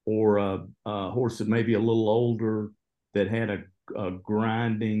 or a horse that maybe a little older that had a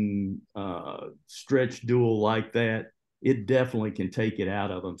grinding stretch duel like that, it definitely can take it out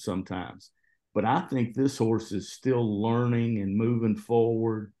of him sometimes. But I think this horse is still learning and moving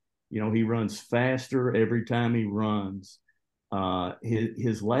forward. He runs faster every time he runs.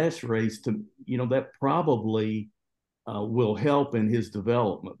 His last race, that probably will help in his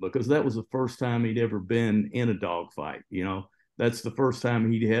development, because that was the first time he'd ever been in a dogfight. That's the first time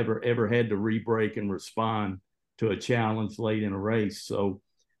he'd ever had to re-break and respond to a challenge late in a race. So,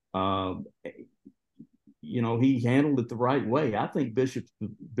 he handled it the right way. I think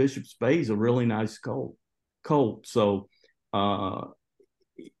Bishop's Bay is a really nice colt. So, I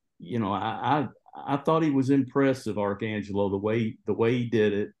thought he was impressive, Arcangelo, the way he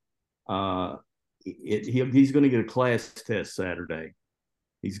did it. He's going to get a class test Saturday.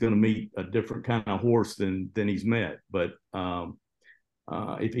 He's going to meet a different kind of horse than he's met. But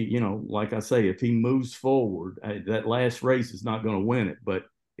if he, like I say, if he moves forward, that last race is not going to win it. But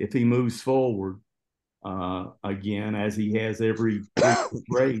if he moves forward again, as he has every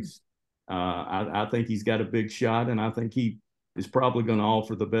race, I think he's got a big shot, and I think he is probably going to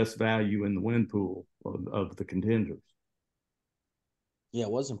offer the best value in the win pool of the contenders. Yeah,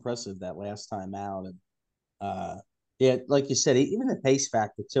 it was impressive that last time out. And yeah, like you said, even the pace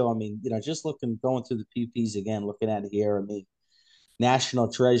factor too. I mean, just going through the PPs again, looking at it here. I mean,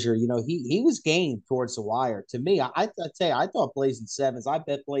 National Treasure, he was game towards the wire. To me, I tell you, I thought Blazing Sevens. I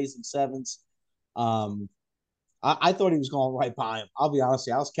bet Blazing Sevens. I thought he was going right by him. I'll be honest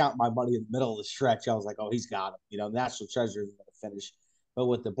with you, I was counting my money in the middle of the stretch. I was like, oh, he's got him. National Treasure is going to finish. But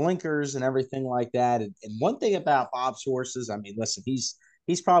with the blinkers and everything like that, and one thing about Bob's horses, I mean, listen, he's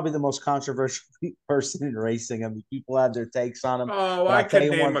probably the most controversial person in racing. I mean, people have their takes on him. Oh, I could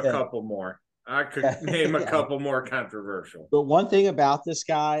name a couple more. I could name a couple more controversial. But one thing about this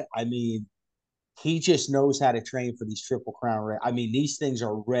guy, I mean, he just knows how to train for these Triple Crown. I mean, these things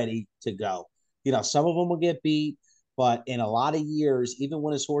are ready to go. Some of them will get beat, but in a lot of years, even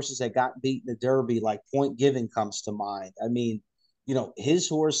when his horses had gotten beat in the Derby, like Point Given comes to mind. I mean, his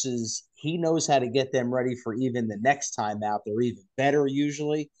horses, he knows how to get them ready for even the next time out. They're even better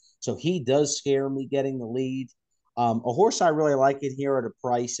usually. So he does scare me getting the lead. A horse I really like it here at a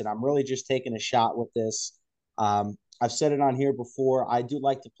price, and I'm really just taking a shot with this. I've said it on here before. I do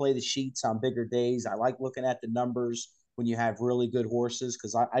like to play the sheets on bigger days. I like looking at the numbers when you have really good horses,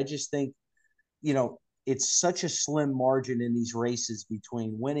 because I just think, it's such a slim margin in these races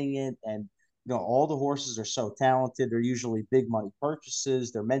between winning it, and all the horses are so talented. They're usually big money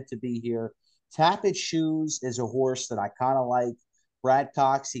purchases. They're meant to be here. Tappet Shoes is a horse that I kind of like. Brad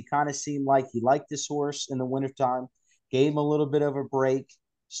Cox, he kind of seemed like he liked this horse in the wintertime, gave him a little bit of a break,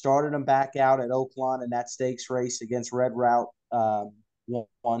 started him back out at Oaklawn in that stakes race against Red Route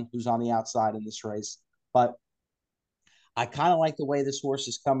one, who's on the outside in this race. But I kind of like the way this horse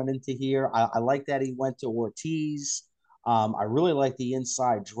is coming into here. I like that he went to Ortiz. I really like the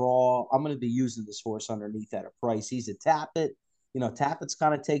inside draw. I'm going to be using this horse underneath at a price. He's a Tappet. Tappets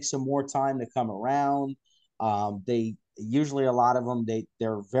kind of take some more time to come around. They usually, a lot of them,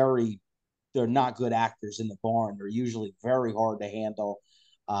 they're not good actors in the barn. They're usually very hard to handle,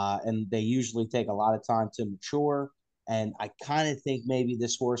 and they usually take a lot of time to mature. And I kind of think maybe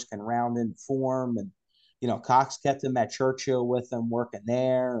this horse can round in form. And Cox kept him at Churchill with him working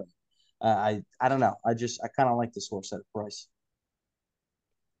there. I don't know. I kind of like this horse at a price.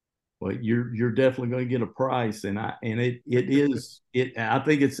 Well, you're definitely going to get a price, and it is it. I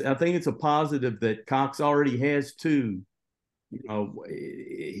think it's a positive that Cox already has two.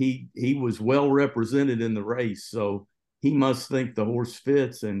 He was well represented in the race, so he must think the horse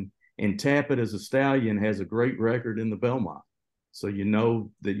fits, and Tappet as a stallion has a great record in the Belmont. So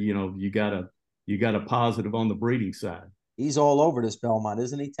that you got a positive on the breeding side. He's all over this Belmont,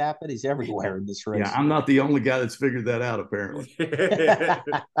 isn't he, Tappet? He's everywhere in this race. Yeah, I'm not the only guy that's figured that out, apparently.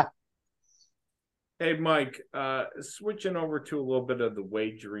 Hey, Mike, switching over to a little bit of the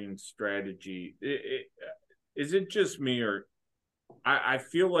wagering strategy. Is it just me, or I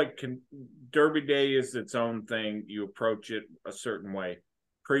feel like Derby Day is its own thing. You approach it a certain way.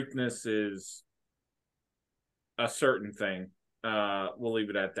 Preakness is a certain thing. We'll leave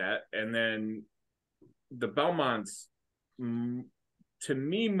it at that. And then the Belmont's, to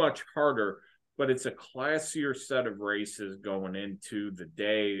me, much harder, but it's a classier set of races going into the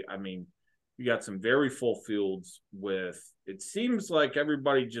day. I mean, you got some very full fields it seems like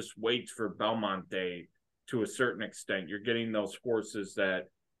everybody just waits for Belmont Day to a certain extent. You're getting those horses that,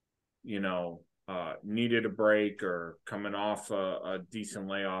 needed a break or coming off a decent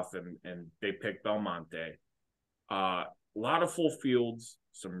layoff, and they pick Belmont Day. A lot of full fields,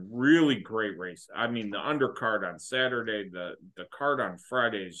 some really great races. I mean, the undercard on Saturday, the card on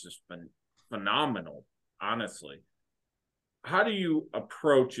Friday has just been phenomenal, honestly. How do you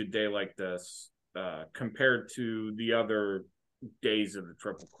approach a day like this compared to the other days of the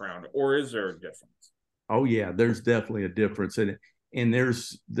Triple Crown, or is there a difference? Oh yeah, there's definitely a difference in it, and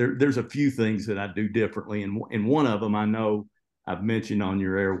there's a few things that I do differently, and one of them I know I've mentioned on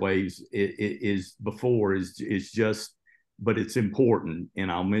your airwaves is just, but it's important,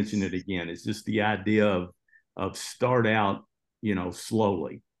 and I'll mention it again. It's just the idea of start out,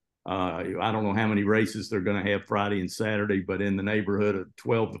 slowly. I don't know how many races they're going to have Friday and Saturday, but in the neighborhood of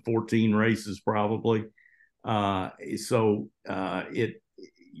 12 to 14 races probably. You're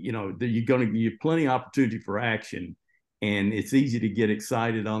going to give plenty of opportunity for action, and it's easy to get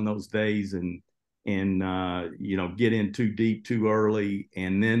excited on those days and get in too deep too early,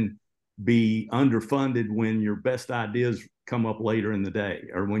 and then be underfunded when your best ideas come up later in the day,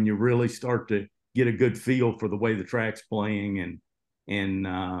 or when you really start to get a good feel for the way the track's playing, and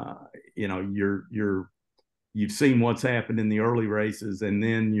you've seen what's happened in the early races, and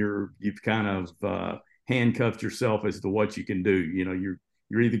then you've kind of handcuffed yourself as to what you can do.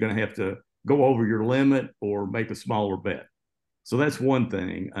 You're either going to have to go over your limit or make a smaller bet. So that's one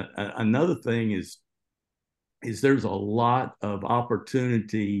thing. Another thing is there's a lot of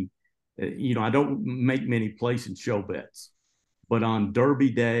opportunity. I don't make many place and show bets, but on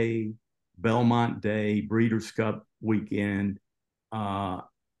Derby Day, Belmont Day, Breeders' Cup weekend, I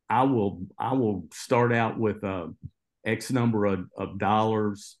will start out with X number of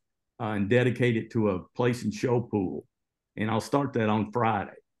dollars and dedicate it to a place and show pool, and I'll start that on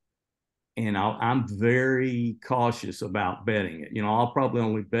Friday. And I'm very cautious about betting it. I'll probably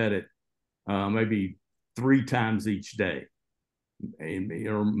only bet it maybe 3 times each day,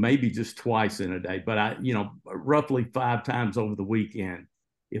 or maybe just twice in a day. But roughly 5 times over the weekend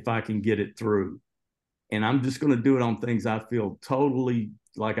if I can get it through. And I'm just going to do it on things I feel totally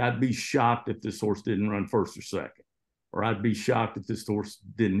like. I'd be shocked if this horse didn't run first or second, or I'd be shocked if this horse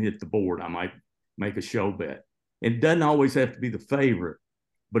didn't hit the board. I might make a show bet. It doesn't always have to be the favorite,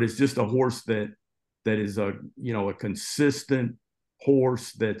 but it's just a horse that is a consistent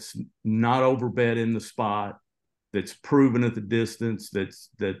horse that's not overbet in the spot, that's proven at the distance,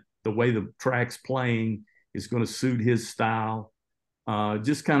 that the way the track's playing is going to suit his style.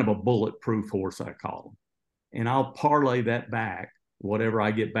 Just kind of a bulletproof horse, I call him. And I'll parlay that back, whatever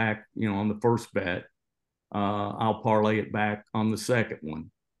I get back, on the first bet, I'll parlay it back on the second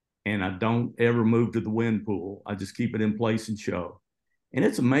one. And I don't ever move to the win pool. I just keep it in place and show. And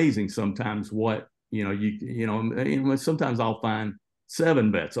it's amazing sometimes what, sometimes I'll find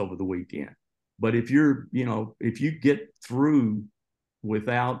 7 bets over the weekend. But if if you get through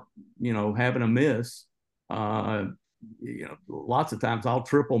without, having a miss, lots of times I'll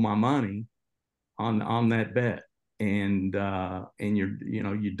triple my money on that bet, and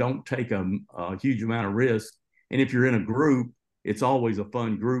you don't take a huge amount of risk, And if you're in a group, it's always a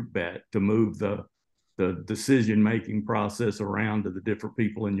fun group bet to move the decision-making process around to the different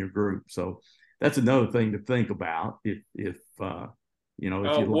people in your group. So that's another thing to think about. If you know,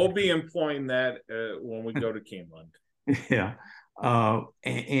 if we'll be employing that when we go to Keeneland. Yeah.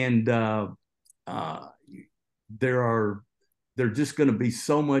 There's just going to be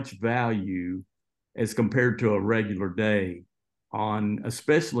so much value as compared to a regular day on,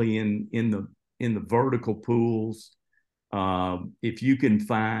 especially in the vertical pools. If you can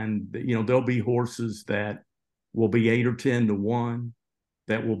find, there'll be horses that will be 8 or 10 to 1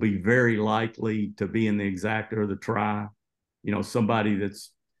 that will be very likely to be in the exacta or the try. Somebody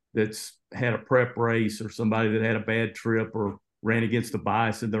that's had a prep race, or somebody that had a bad trip or ran against the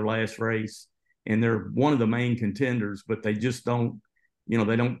bias in their last race, and they're one of the main contenders, but they just don't,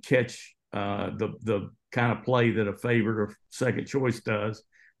 they don't catch the kind of play that a favorite or second choice does,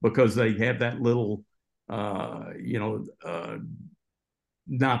 because they have that little,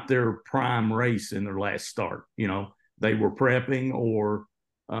 not their prime race in their last start. They were prepping, or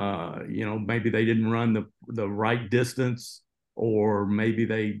maybe they didn't run the right distance, or maybe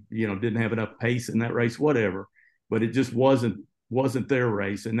they didn't have enough pace in that race, whatever. But it just wasn't their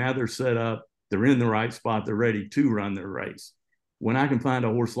race, and now they're set up, they're in the right spot, they're ready to run their race. When I can find a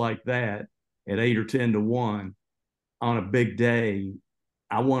horse like that at 8 or 10 to 1 on a big day,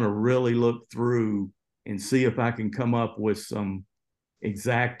 I want to really look through and see if I can come up with some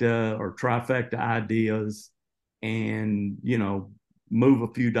exacta or trifecta ideas, and move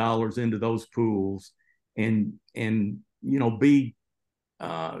a few dollars into those pools, and be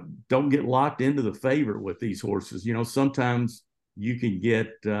don't get locked into the favorite with these horses. Sometimes you can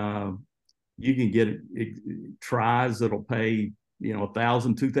get tries that'll pay $1,000,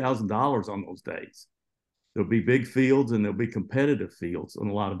 $2,000 on those days. There'll be big fields, and there'll be competitive fields in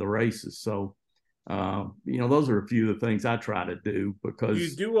a lot of the races. So those are a few of the things I try to do, because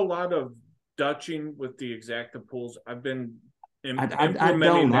you do a lot of Dutching with the exacta pools. I've been I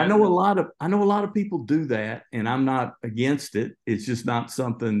don't. I know a lot of people do that, and I'm not against it. It's just not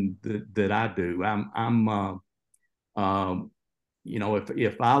something that I do.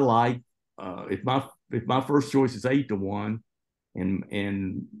 If I like, if my first choice is 8 to 1,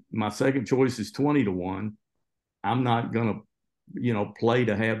 and my second choice is 20 to 1, I'm not gonna play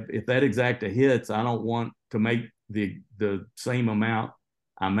to have, if that exacta hits, I don't want to make the same amount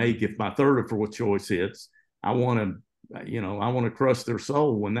I make if my third or fourth choice hits. I want to crush their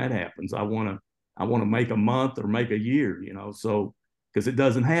soul when that happens. I want to make a month or make a year, so, because it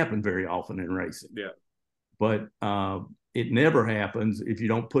doesn't happen very often in racing. Yeah. But it never happens if you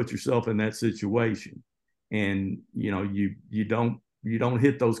don't put yourself in that situation. And you don't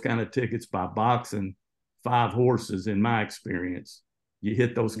hit those kind of tickets by boxing 5 horses, in my experience. You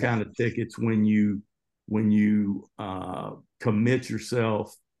hit those kind of tickets when you commit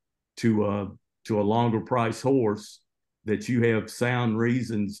yourself to a longer price horse that you have sound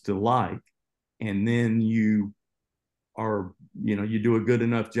reasons to like, and then you do a good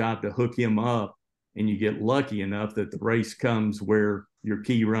enough job to hook him up, and you get lucky enough that the race comes where your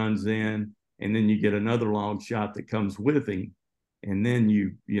key runs in, and then you get another long shot that comes with him, and then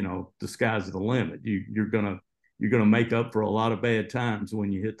the sky's the limit. You're gonna make up for a lot of bad times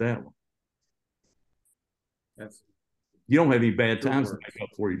when you hit that one. You don't have any bad times to make up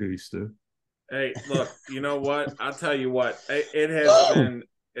for, you do, Stu? Hey, look, you know what? I'll tell you what. It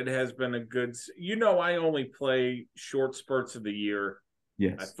has been a good. I only play short spurts of the year.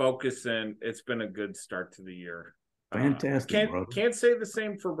 Yes. I focus in. It's been a good start to the year. Fantastic. Can't say the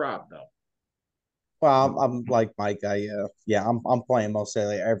same for Rob, though. Well, I'm like Mike. I'm playing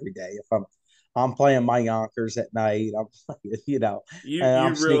mostly every day. If I'm playing my Yonkers at night, I'm playing,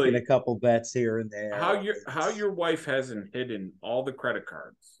 I'm sneaking a couple bets here and there. How your wife hasn't hidden all the credit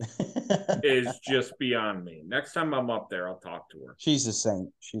cards is just beyond me. Next time I'm up there, I'll talk to her. She's a saint.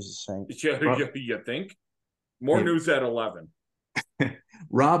 You think? More news at 11.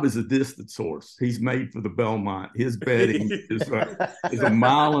 Rob is a distance horse. He's made for the Belmont. His betting is a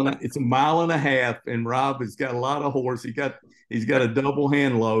mile and a half, and Rob has got a lot of horse. He's got a double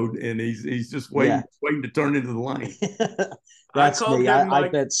hand load, and he's just waiting to turn into the lane. That's me. I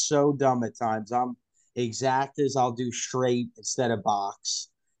bet so dumb at times. I'm exactas. I'll do straight instead of box.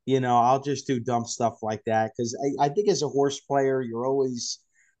 I'll just do dumb stuff like that, because I think as a horse player, you're always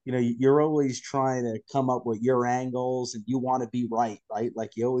trying to come up with your angles, and you want to be right?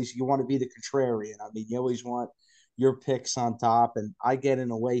 Like you want to be the contrarian. I mean, you always want your picks on top. And I get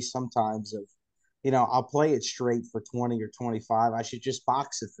in a way sometimes of, I'll play it straight for 20 or 25. I should just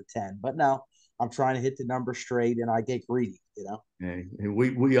box it for 10. But no, I'm trying to hit the number straight, and I get greedy, you know. Yeah,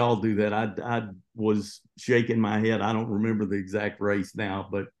 we all do that. I was shaking my head. I don't remember the exact race now,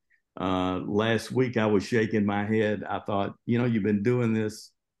 but last week I was shaking my head. I thought, you've been doing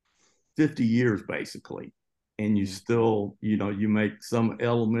this 50 years basically, and you still, you make some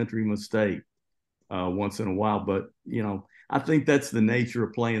elementary mistake once in a while. But I think that's the nature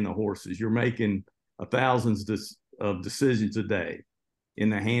of playing the horses. You're making thousands of decisions a day in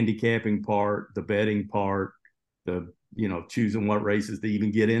the handicapping part, the betting part, the choosing what races to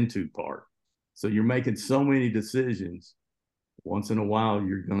even get into part. So you're making so many decisions. Once in a while,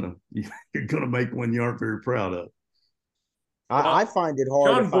 you're gonna make one you aren't very proud of. I find it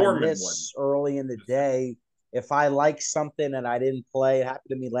hard John if Borman I miss early in the day. If I like something and I didn't play, it happened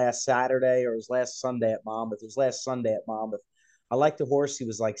to me last Saturday or it was last Sunday at Monmouth. It was last Sunday at Monmouth. I liked the horse. He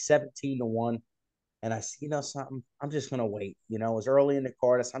was like 17-1. And I said, something, I'm just going to wait. It was early in the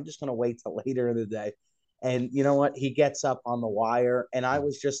card. I said, I'm just going to wait till later in the day. And you know what? He gets up on the wire. And I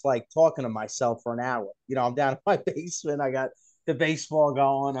was just like talking to myself for an hour. I'm down in my basement. I got the baseball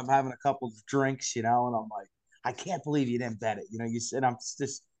going. I'm having a couple of drinks, and I'm like, I can't believe you didn't bet it. You said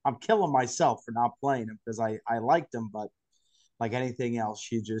I'm killing myself for not playing him because I liked him, but like anything else,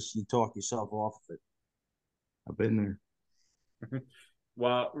 you talk yourself off of it. I've been there.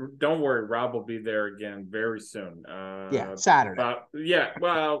 Well, don't worry, Rob will be there again very soon. Yeah, Saturday.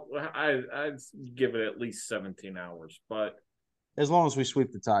 Well, I'd give it at least 17 hours, but as long as we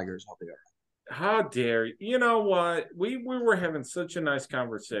sweep the Tigers, I'll be all right. How dare you? You know what? We were having such a nice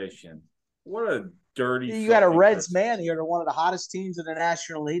conversation. What a dirty. You got a Reds man here. They're one of the hottest teams in the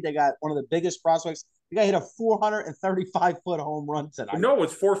National League. They got one of the biggest prospects. The guy hit a 435-foot home run tonight. No,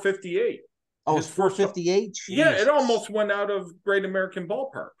 it's 458. Oh, it's 458? Yeah, it almost went out of Great American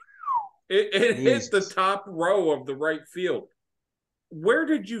Ballpark. It hit the top row of the right field. Where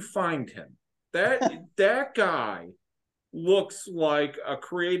did you find him? That guy looks like a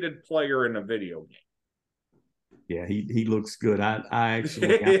created player in a video game. Yeah, he looks good. I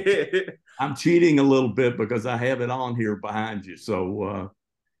actually I'm cheating a little bit because I have it on here behind you. So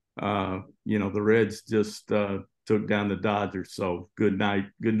the Reds just took down the Dodgers. So good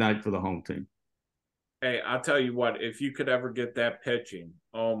night for the home team. Hey, I'll tell you what, if you could ever get that pitching,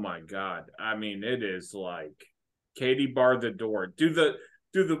 oh my God. I mean, it is like Katie bar the door. Do the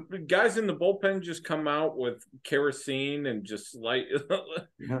guys in the bullpen just come out with kerosene and just spray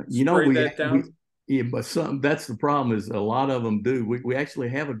that down? Yeah, but that's the problem is a lot of them do. We actually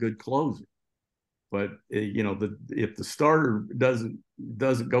have a good closer, but if the starter doesn't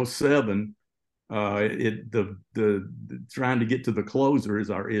go 7, the trying to get to the closer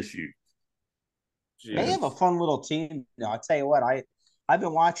is our issue. Jeez. They have a fun little team. I'll tell you what, I've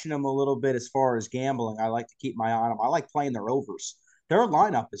been watching them a little bit as far as gambling. I like to keep my eye on them. I like playing their overs. Their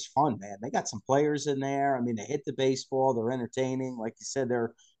lineup is fun, man. They got some players in there. I mean, they hit the baseball. They're entertaining. Like you said,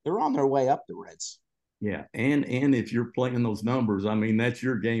 they're on their way up, the Reds. Yeah, and if you're playing those numbers, I mean, that's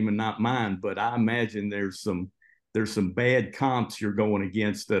your game and not mine. But I imagine there's some bad comps you're going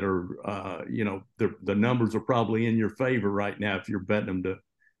against that are, the numbers are probably in your favor right now if you're betting them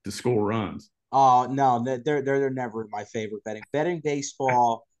to score runs. Oh no, they're never my favorite betting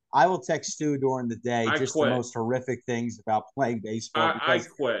baseball. I will text Stu during the day the most horrific things about playing baseball because I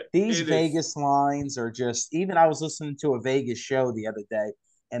quit. These Vegas lines are just. Even I was listening to a Vegas show the other day,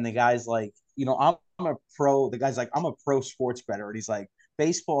 and the guy's like, I'm a pro. The guy's like, I'm a pro sports bettor, and he's like,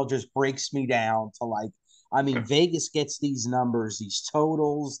 baseball just breaks me down to like. I mean, Vegas gets these numbers, these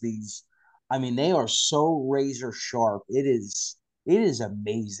totals, they are so razor sharp. It is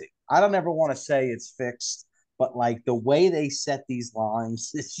amazing. I don't ever want to say it's fixed, but like the way they set these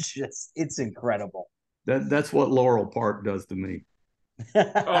lines, it's incredible. That's what Laurel Park does to me.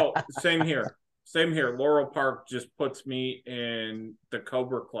 Oh, same here. Same here. Laurel Park just puts me in the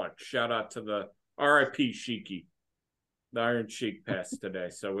Cobra Clutch. Shout out to the RIP Sheiky. The Iron Sheik passed today.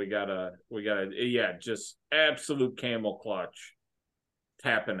 So we gotta, just absolute camel clutch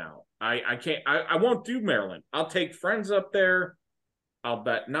tapping out. I can't, I won't do Maryland. I'll take friends up there. I'll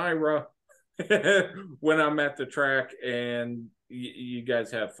bet Naira when I'm at the track, and you guys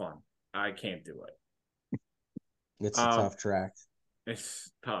have fun. I can't do it. It's a tough track.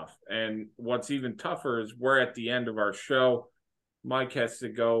 It's tough. And what's even tougher is we're at the end of our show. Mike has to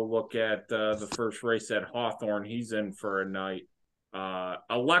go look at the first race at Hawthorne. He's in for a night.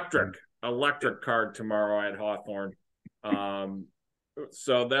 Electric card tomorrow at Hawthorne.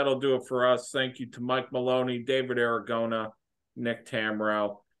 So that'll do it for us. Thank you to Mike Maloney, David Aragona, Nick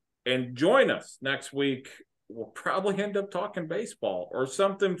Tammaro, and join us next week. We'll probably end up talking baseball or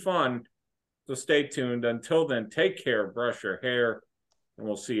something fun. So stay tuned. Until then, take care, brush your hair, and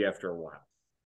we'll see you after a while.